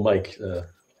that little mic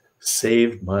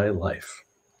saved my life.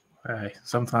 Hey,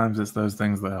 sometimes it's those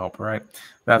things that help, right?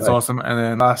 That's awesome. And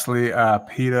then lastly,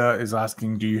 Peter is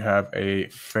asking, do you have a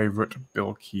favorite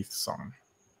Bill Keith song?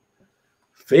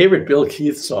 Favorite Bill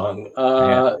Keith song?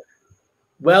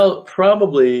 Well,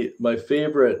 probably my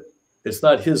favorite, it's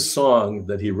not his song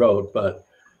that he wrote, but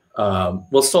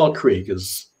Salt Creek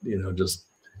is, just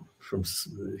from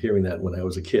hearing that when I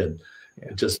was a kid,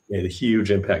 it just made a huge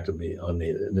impact on me.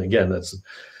 And again, that's,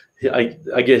 I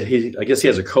guess he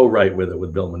has a co-write with it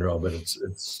with Bill Monroe, but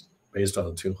it's based on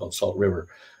a tune called Salt River.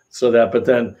 But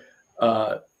then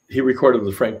he recorded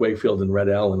with Frank Wakefield and Red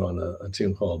Allen on a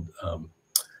tune called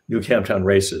New Camptown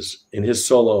Races, and his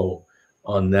solo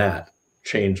on that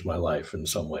changed my life in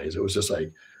some ways. It was just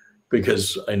like,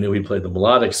 because I knew he played the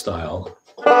melodic style.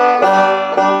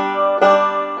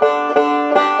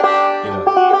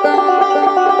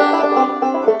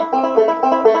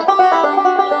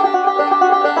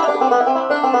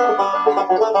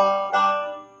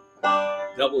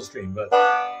 Double stream, but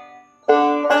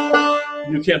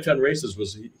New Camptown Races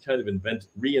was, he kind of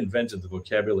reinvented the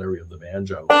vocabulary of the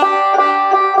banjo.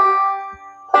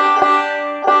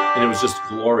 And it was just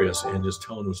glorious, and his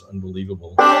tone was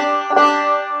unbelievable.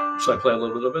 Should I play a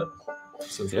little bit of it?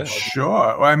 Yeah,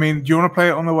 sure. Well, I mean, do you want to play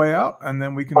it on the way out, and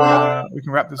then we can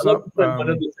wrap this up? One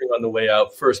other thing on the way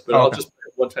out first, but I'll just play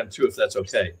it one time too, if that's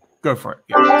okay. Go for it.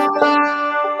 Yeah.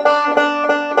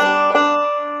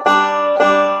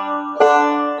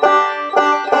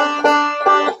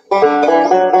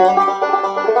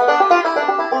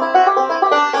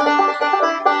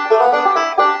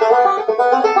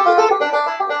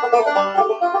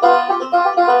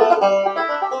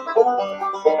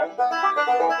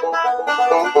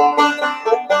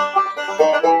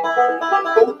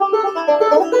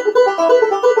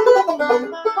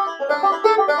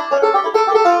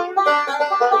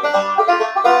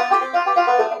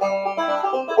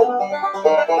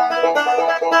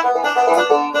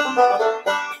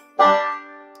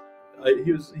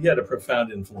 He had a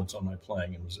profound influence on my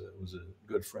playing, and was a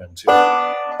good friend too.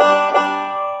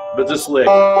 But this lick,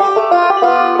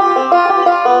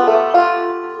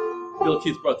 Bill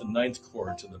Keith brought the 9th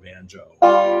chord to the banjo,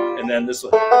 and then this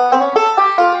lick, it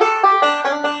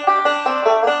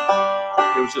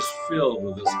was just filled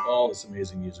with all this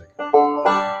amazing music.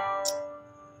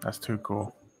 That's too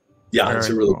cool. Yeah, very it's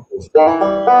a really cool.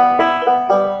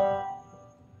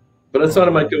 But I thought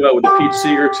I might go out with a Pete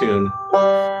Seeger tune,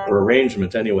 or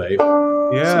arrangement anyway.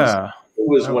 Yeah. He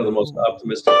was one of the most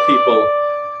optimistic people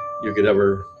you could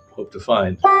ever hope to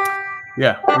find.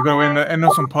 Yeah, we're going to end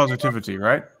on some positivity,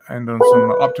 right? And on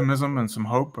some optimism and some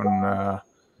hope. And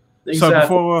exactly.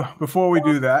 So before we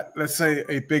do that, let's say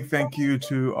a big thank you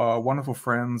to our wonderful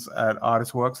friends at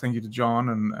ArtistWorks. Thank you to John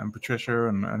and Patricia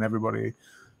and everybody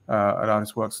at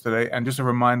ArtistWorks today. And just a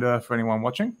reminder for anyone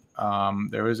watching,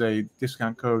 there is a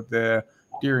discount code there,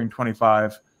 Deering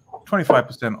 25%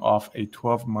 off a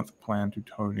 12-month plan to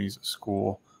Tony's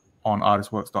school on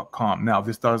artistworks.com. Now,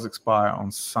 this does expire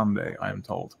on Sunday, I am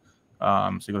told.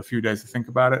 So you've got a few days to think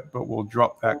about it, but we'll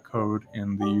drop that code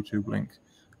in the YouTube link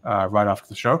right after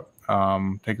the show.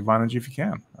 Take advantage if you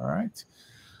can. All right.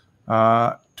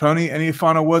 Tony, any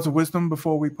final words of wisdom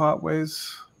before we part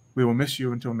ways? We will miss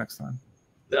you until next time.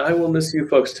 I will miss you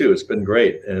folks too. It's been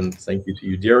great. And thank you to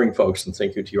you Deering folks, and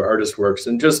thank you to your ArtistWorks.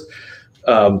 And just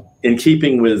in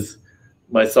keeping with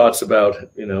my thoughts about,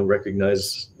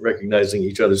 recognizing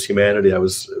each other's humanity,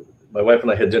 my wife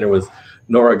and I had dinner with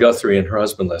Nora Guthrie and her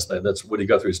husband last night. That's Woody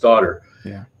Guthrie's daughter.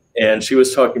 Yeah. And she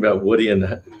was talking about Woody,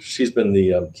 and she's been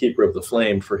the keeper of the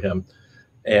flame for him,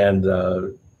 and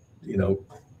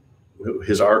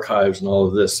his archives and all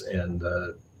of this. And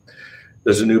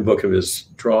there's a new book of his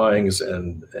drawings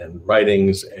and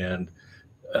writings, and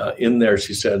in there,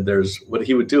 she said, there's what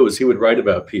he would do is he would write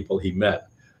about people he met,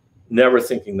 never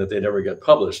thinking that they'd ever get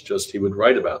published. Just he would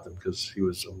write about them because he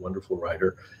was a wonderful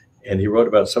writer. And he wrote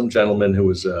about some gentleman who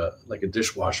was like a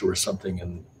dishwasher or something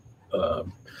in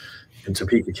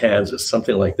Topeka, Kansas,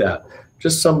 something like that.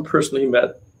 Just some person he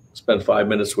met, spent 5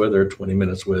 minutes with or 20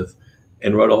 minutes with,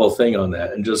 and wrote a whole thing on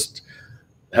that. And just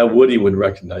how Woody would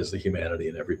recognize the humanity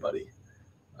in everybody.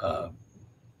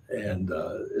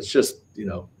 It's just, you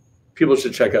know, people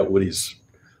should check out Woody's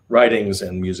writings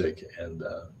and music, and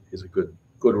he's a good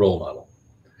role model,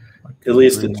 at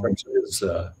least in terms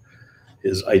of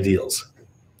his ideals.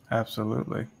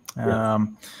 Absolutely. Yeah.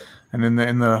 And in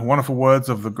the wonderful words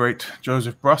of the great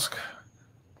Joseph Brusk,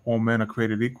 all men are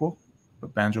created equal,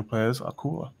 but banjo players are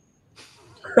cooler.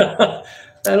 I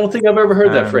don't think I've ever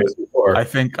heard that phrase before. I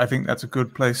think that's a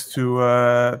good place to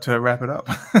wrap it up.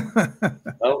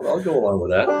 I'll go along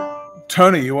with that.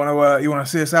 Tony, you want to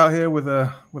see us out here with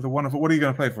a wonderful? What are you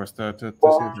going to play for us to see it?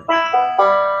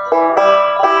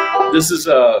 This is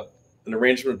an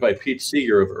arrangement by Pete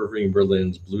Seeger of Irving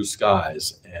Berlin's Blue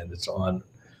Skies, and it's on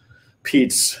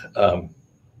Pete's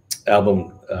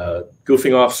album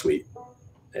Goofing Off Suite.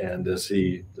 And I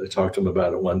talked to him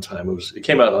about it one time. It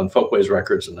came out on Folkways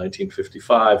Records in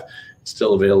 1955. It's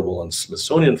still available on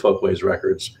Smithsonian Folkways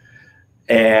Records.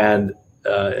 And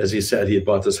as he said, he had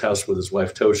bought this house with his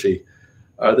wife Toshi.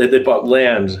 They bought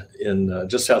land in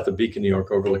just south of Beacon, New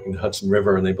York, overlooking the Hudson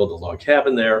River, and they built a log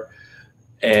cabin there.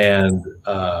 And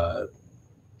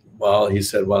once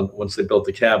they built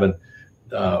the cabin,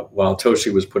 while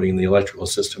Toshi was putting in the electrical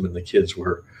system and the kids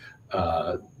were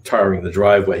tarring the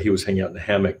driveway, he was hanging out in a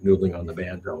hammock noodling on the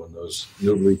banjo, and those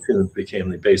noodly tunes became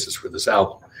the basis for this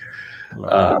album.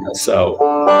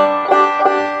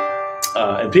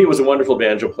 And Pete was a wonderful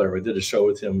banjo player. I did a show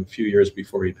with him a few years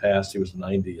before he passed. He was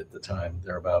 90 at the time,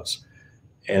 thereabouts.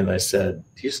 And I said,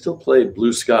 "Do you still play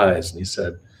Blue Skies?" And he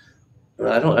said,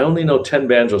 I only know 10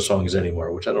 banjo songs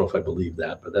anymore, which I don't know if I believe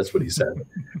that, but that's what he said.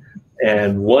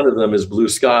 And one of them is Blue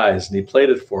Skies, and he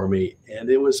played it for me, and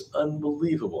it was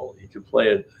unbelievable. He could play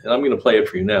it, and I'm going to play it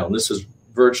for you now. And this is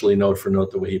virtually note for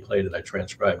note the way he played it. I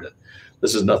transcribed it.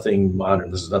 This is nothing modern.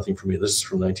 This is nothing for me. This is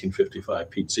from 1955,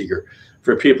 Pete Seeger.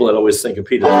 For people that always think of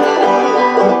Pete as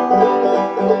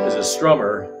a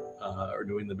strummer or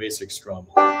doing the basic strum,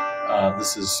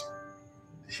 this is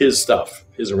his stuff,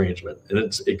 his arrangement. And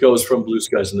it goes from Blue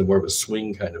Skies into more of a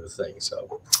swing kind of a thing.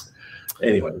 So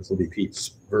anyway, this will be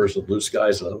Pete's version of Blue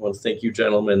Skies. And I want to thank you,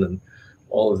 gentlemen, and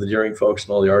all of the Deering folks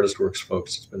and all the ArtistWorks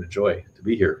folks. It's been a joy to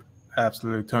be here.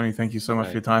 Absolutely. Tony, thank you so much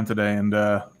for your time today, and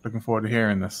looking forward to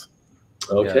hearing this.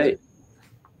 Okay. Yeah.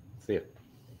 See you.